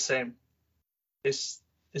the same. It's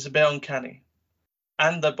a bit uncanny.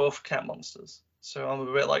 And they're both cat monsters. So I'm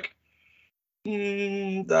a bit like,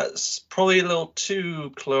 that's probably a little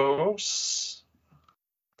too close.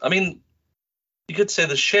 I mean, you could say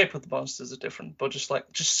the shape of the monsters are different, but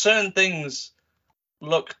just certain things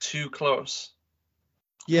look too close.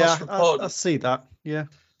 Yeah, Plus I see that. Yeah.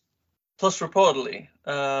 Plus, reportedly,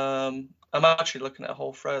 I'm actually looking at a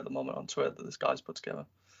whole thread at the moment on Twitter that this guy's put together.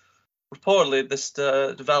 Reportedly, this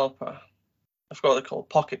developer, I forgot what they're called,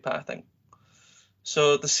 Pocket Pie, I think.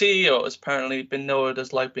 So the CEO has apparently been noted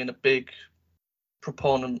as like being a big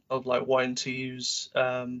proponent of like wanting to use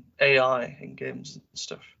AI in games and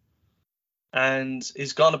stuff. And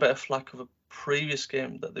he's gotten a bit of flack of a previous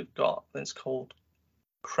game that they've got. It's called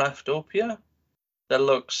Craftopia. That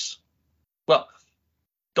looks, well,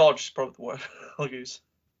 dodge is probably the word I'll use.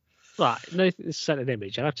 Right, no, it's set an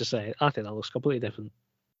image. I have to say, I think that looks completely different.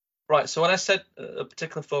 Right, so when I said a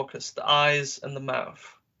particular focus, the eyes and the mouth,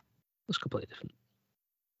 Looks completely different.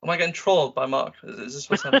 am I getting trolled by Mark? Is this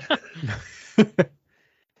what's happening?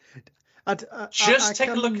 Just take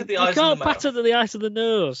a look at the You eyes and can't the mouth. pattern to the eyes and the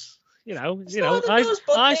nose. You know, It's not the nose,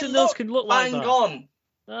 but eyes they and nose look can look like bang that. on.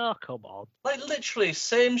 Oh, come on. Like literally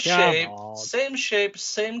same Come shape, on.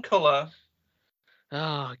 same color.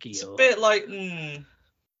 Oh, It's a Gio. bit like,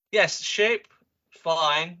 yes, shape,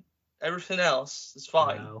 fine. Everything else is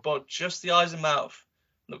fine, No. but just the eyes and mouth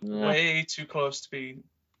look Yeah. way too close to be.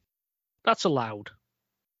 That's allowed.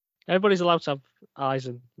 Everybody's allowed to have eyes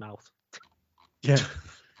and mouth. Yeah.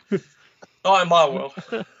 Not in my world.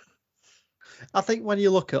 I think when you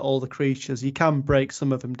look at all the creatures, you can break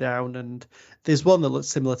some of them down, and there's one that looks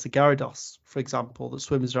similar to Gyarados, for example, that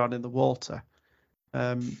swims around in the water.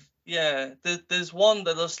 Yeah, there's one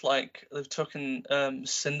that looks like they've taken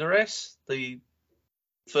Cinderace, the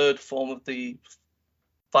third form of the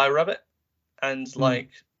fire rabbit, and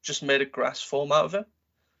like just made a grass form out of it.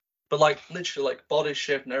 But like literally, like body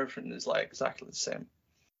shape and everything is like exactly the same.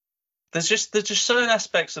 There's just certain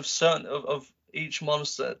aspects of each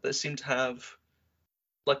monster that seem to have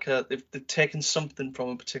like they've taken something from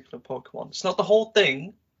a particular Pokemon. It's not the whole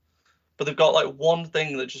thing, but they've got like one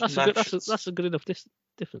thing that just matches. That's a good enough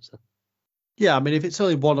difference then. Yeah, I mean, if it's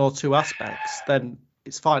only one or two aspects, then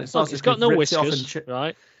it's fine. It's not Look, as it's if got you've no ripped it off whiskers, and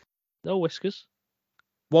right? No whiskers.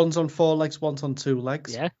 One's on 4 legs, one's on 2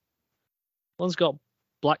 legs. Yeah. One's got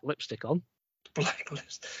black lipstick on.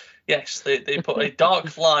 Blacklist. Yes, they put a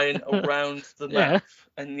dark line around the Yeah. mouth,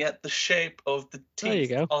 and yet the shape of the There you teeth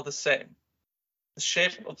go. are the same. The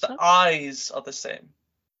shape of the So- eyes are the same.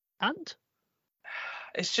 And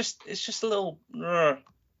It's just a little.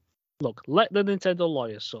 look, let the Nintendo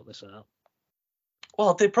lawyers sort this out.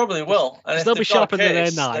 Well, they probably will. And Because if they'll be they've got a sharpening their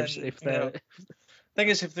case, knives then, if you know, they're. thing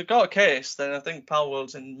is, if they've got a case, then I think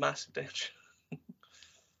Palworld's in massive danger.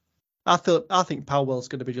 I think Palworld's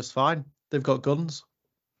going to be just fine. They've got guns.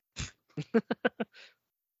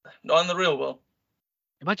 Not in the real world.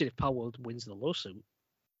 Imagine if Palworld wins the lawsuit.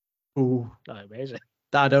 Ooh, Oh, amazing.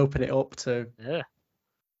 that'd open it up to Yeah.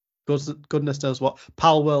 goodness knows what.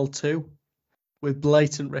 Palworld 2 with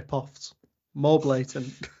blatant rip-offs. More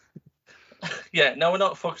blatant. Yeah, now we're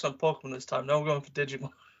not focused on Pokemon this time. Now we're going for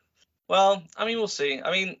Digimon. Well, I mean, we'll see.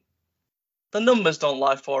 I mean, the numbers don't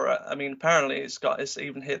lie for it. I mean, apparently it's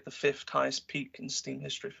even hit the 5th highest peak in Steam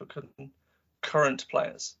history for current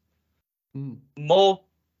players. Hmm. More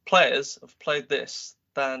players have played this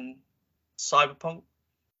than Cyberpunk,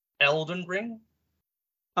 Elden Ring.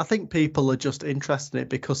 I think people are just interested in it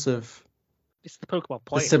because of It's the Pokemon the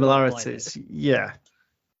playing. similarities. Yeah.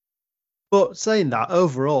 But saying that,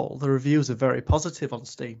 overall, the reviews are very positive on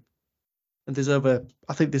Steam. And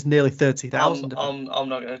I think there's nearly 30,000 of them. I'm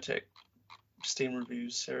not going to take Steam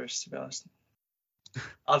reviews serious, to be honest.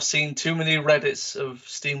 I've seen too many Reddits of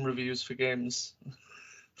Steam reviews for games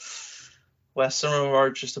where some of them are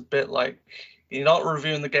just a bit like, you're not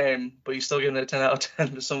reviewing the game, but you're still giving it a 10 out of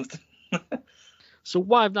 10 for something. So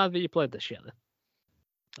why have neither of you played this yet then?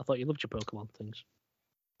 I thought you loved your Pokemon things.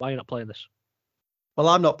 Why are you not playing this? Well,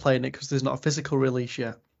 I'm not playing it because there's not a physical release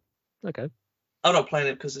yet. Okay. I'm not playing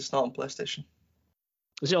it because it's not on PlayStation.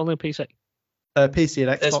 Is it only on PC? PC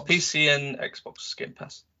and It's Xbox. PC and Xbox Game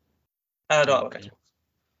Pass. I don't have an Okay. Xbox.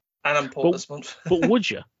 And I'm poor this month. But would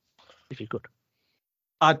you? If you could.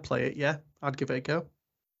 I'd play it, yeah. I'd give it a go.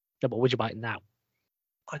 No, but would you buy it now?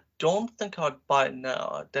 I don't think I'd buy it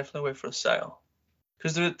now. I'd definitely wait for a sale.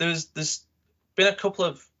 Because there's been a couple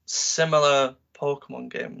of similar Pokemon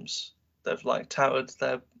games that have like touted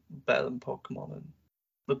they're better than Pokemon and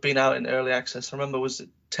they've been out in early access. I remember, was it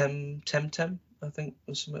Temtem? I think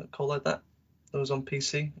was something called like that. That was on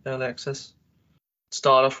PC, early access.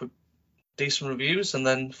 Started off with decent reviews and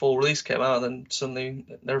then full release came out and then suddenly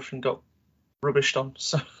everything got rubbished on.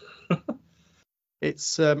 So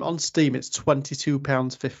It's on Steam, it's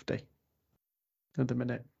 £22.50 at the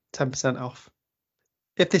minute. 10% off.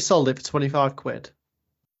 If they sold it for 25 quid,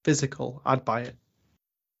 physical, I'd buy it.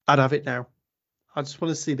 I'd have it now. I just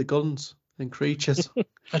want to see the guns and creatures.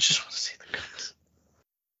 I just want to see the guns.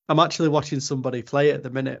 I'm actually watching somebody play it at the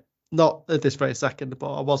minute. Not at this very second,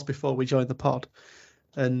 but I was before we joined the pod.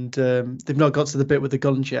 And they've not got to the bit with the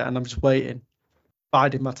guns yet, and I'm just waiting,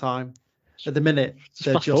 biding my time. At the minute,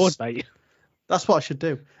 they're Fast forward, just... mate. That's what I should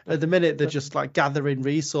do. At the minute, they're just like gathering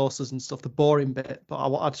resources and stuff, the boring bit. But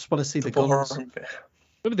I just want to see the guns.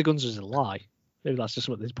 Maybe the guns was a lie. Maybe that's just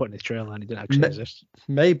what they put in the trailer and it didn't actually exist.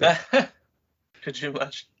 Maybe. Could you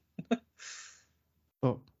imagine?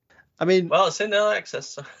 But, I mean, Well, it's in early access.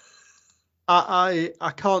 So.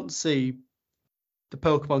 I can't see the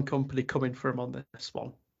Pokemon Company coming for him on this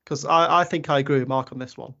one. Because I think I agree with Mark on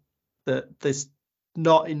this one. That there's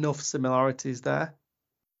not enough similarities there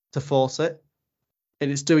to force it. And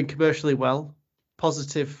it's doing commercially well.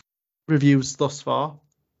 Positive reviews thus far.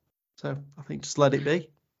 So I think just let it be.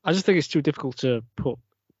 I just think it's too difficult to put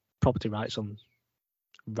property rights on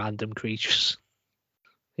random creatures.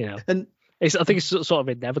 You know, And I think it's sort of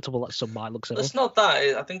inevitable that some might look similar. It's not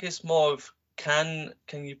that. I think it's more of can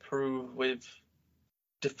you prove with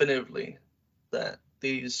definitively that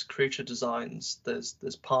these creature designs there's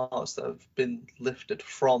parts that have been lifted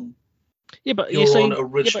from Yeah, but your you're saying own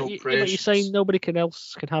original but you're creations. saying nobody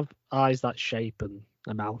else can have eyes that shape and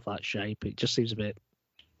a mouth that shape. It just seems a bit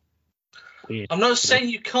weird. I'm not saying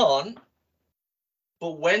you can't,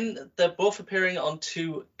 but when they're both appearing on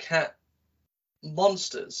two cat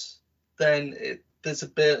monsters, then there's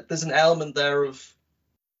an element there of,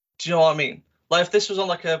 do you know what I mean? Like if this was on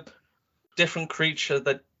like a different creature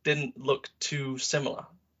that didn't look too similar.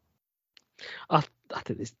 I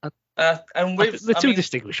think this. And with They're too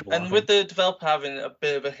distinguishable. And with the developer having a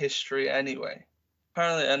bit of a history anyway,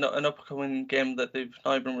 apparently an upcoming game that they've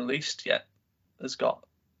not even released yet has got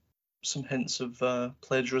some hints of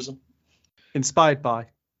plagiarism. inspired by.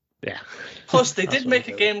 Yeah. Plus, they That's did what make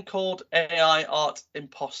I a feel. game called AI Art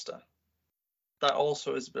Imposter. That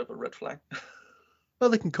also is a bit of a red flag. Well,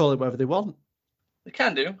 they can call it whatever they want. They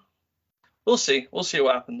can do. We'll see. We'll see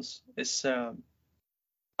what happens. It's I've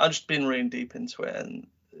just been reading deep into it, and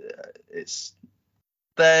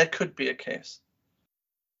there could be a case.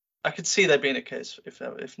 I could see there being a case if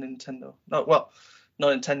Nintendo, not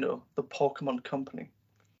Nintendo, the Pokemon company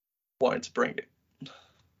wanted to bring it.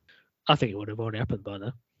 I think it would have already happened by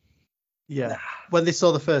now. Yeah. Nah. When they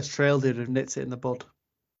saw the first trail, they'd have nipped it in the bud.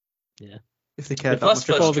 Yeah. If they cared If that that's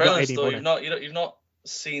much. before first they got trailers, any though, money. you've not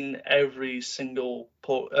seen every single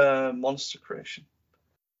monster creation.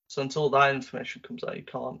 So until that information comes out, you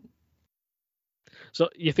can't. So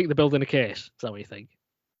you think they're building a case? Is that what you think?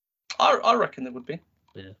 I reckon there would be.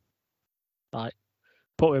 Right.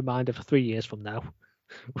 Put a reminder for 3 years from now,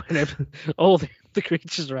 whenever all the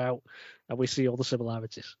creatures are out and we see all the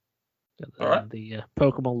similarities. And then Alright. the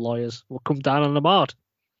Pokemon lawyers will come down on the mod.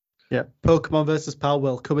 Yeah. Pokemon versus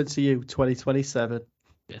Palworld coming to you 2027.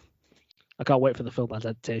 I can't wait for the film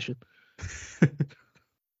adaptation.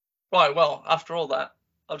 Right, well, after all that,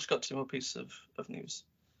 I've just got two more pieces of news.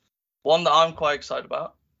 One that I'm quite excited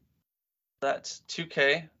about, that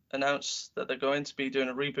 2K announced that they're going to be doing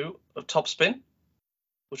a reboot of Top Spin,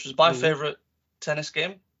 which was my Ooh. favourite tennis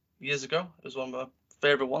game years ago. It was one of my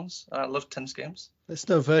favourite ones, and I love tennis games. It's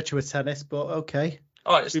no Virtua Tennis, but okay.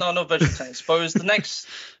 All right, it's not no virtual tennis, but it was the next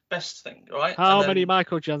best thing, all right? How And then- many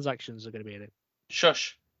microtransactions are going to be in it?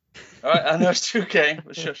 Shush. All right, I know it's 2K,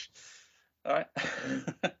 but shush. All right.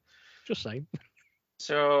 Just saying.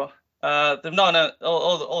 So they've not announced,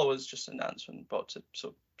 all it was just an announcement, but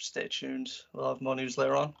so stay tuned. We'll have more news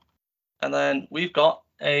later on. And then we've got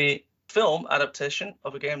a film adaptation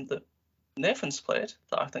of a game that Nathan's played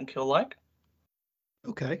that I think he'll like.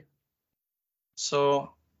 Okay.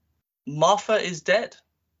 So Martha is Dead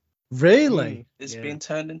Really? is Yeah. being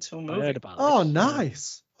turned into a I movie. heard about Oh, this.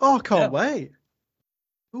 nice. Oh, I can't Yeah. wait.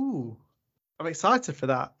 Ooh. I'm excited for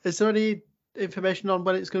that. Is there any information on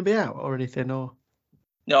when it's going to be out or anything, or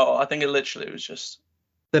No, I think it literally was just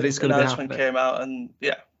that it's the going to be announcement happening? came out, and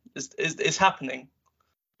yeah, it's happening.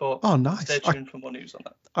 But Oh, nice. stay tuned for more news on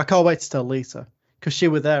that. I can't wait to tell Lisa because she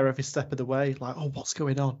was there every step of the way. Like, oh, what's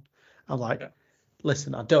going on? I'm like, Yeah.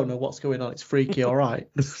 listen, I don't know what's going on. It's freaky, all right.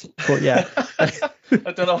 But yeah,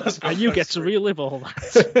 I don't know what's going And you on. get to relive all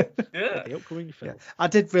that. Yeah. The upcoming film. I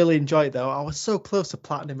did really enjoy it though. I was so close to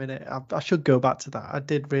platinum in it. I should go back to that. I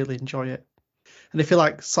did really enjoy it. And if you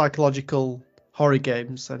like psychological horror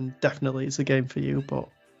games, then definitely it's a game for you. But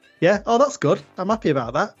yeah, oh, that's good. I'm happy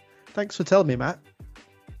about that. Thanks for telling me, Matt.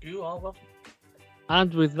 You are welcome.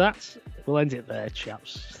 And with that, we'll end it there,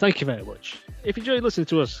 chaps. Thank you very much. If you enjoyed listening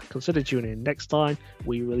to us, consider tuning in next time.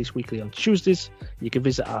 We release weekly on Tuesdays. You can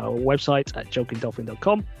visit our website at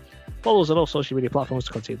jokingdolphin.com. Follow us on all social media platforms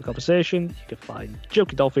to continue the conversation. You can find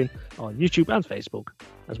Joking Dolphin on YouTube and Facebook,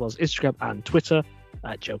 as well as Instagram and Twitter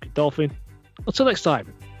at Joking Dolphin. Until next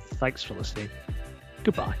time, thanks for listening.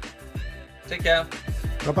 Goodbye. Take care.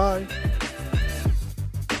 Bye bye.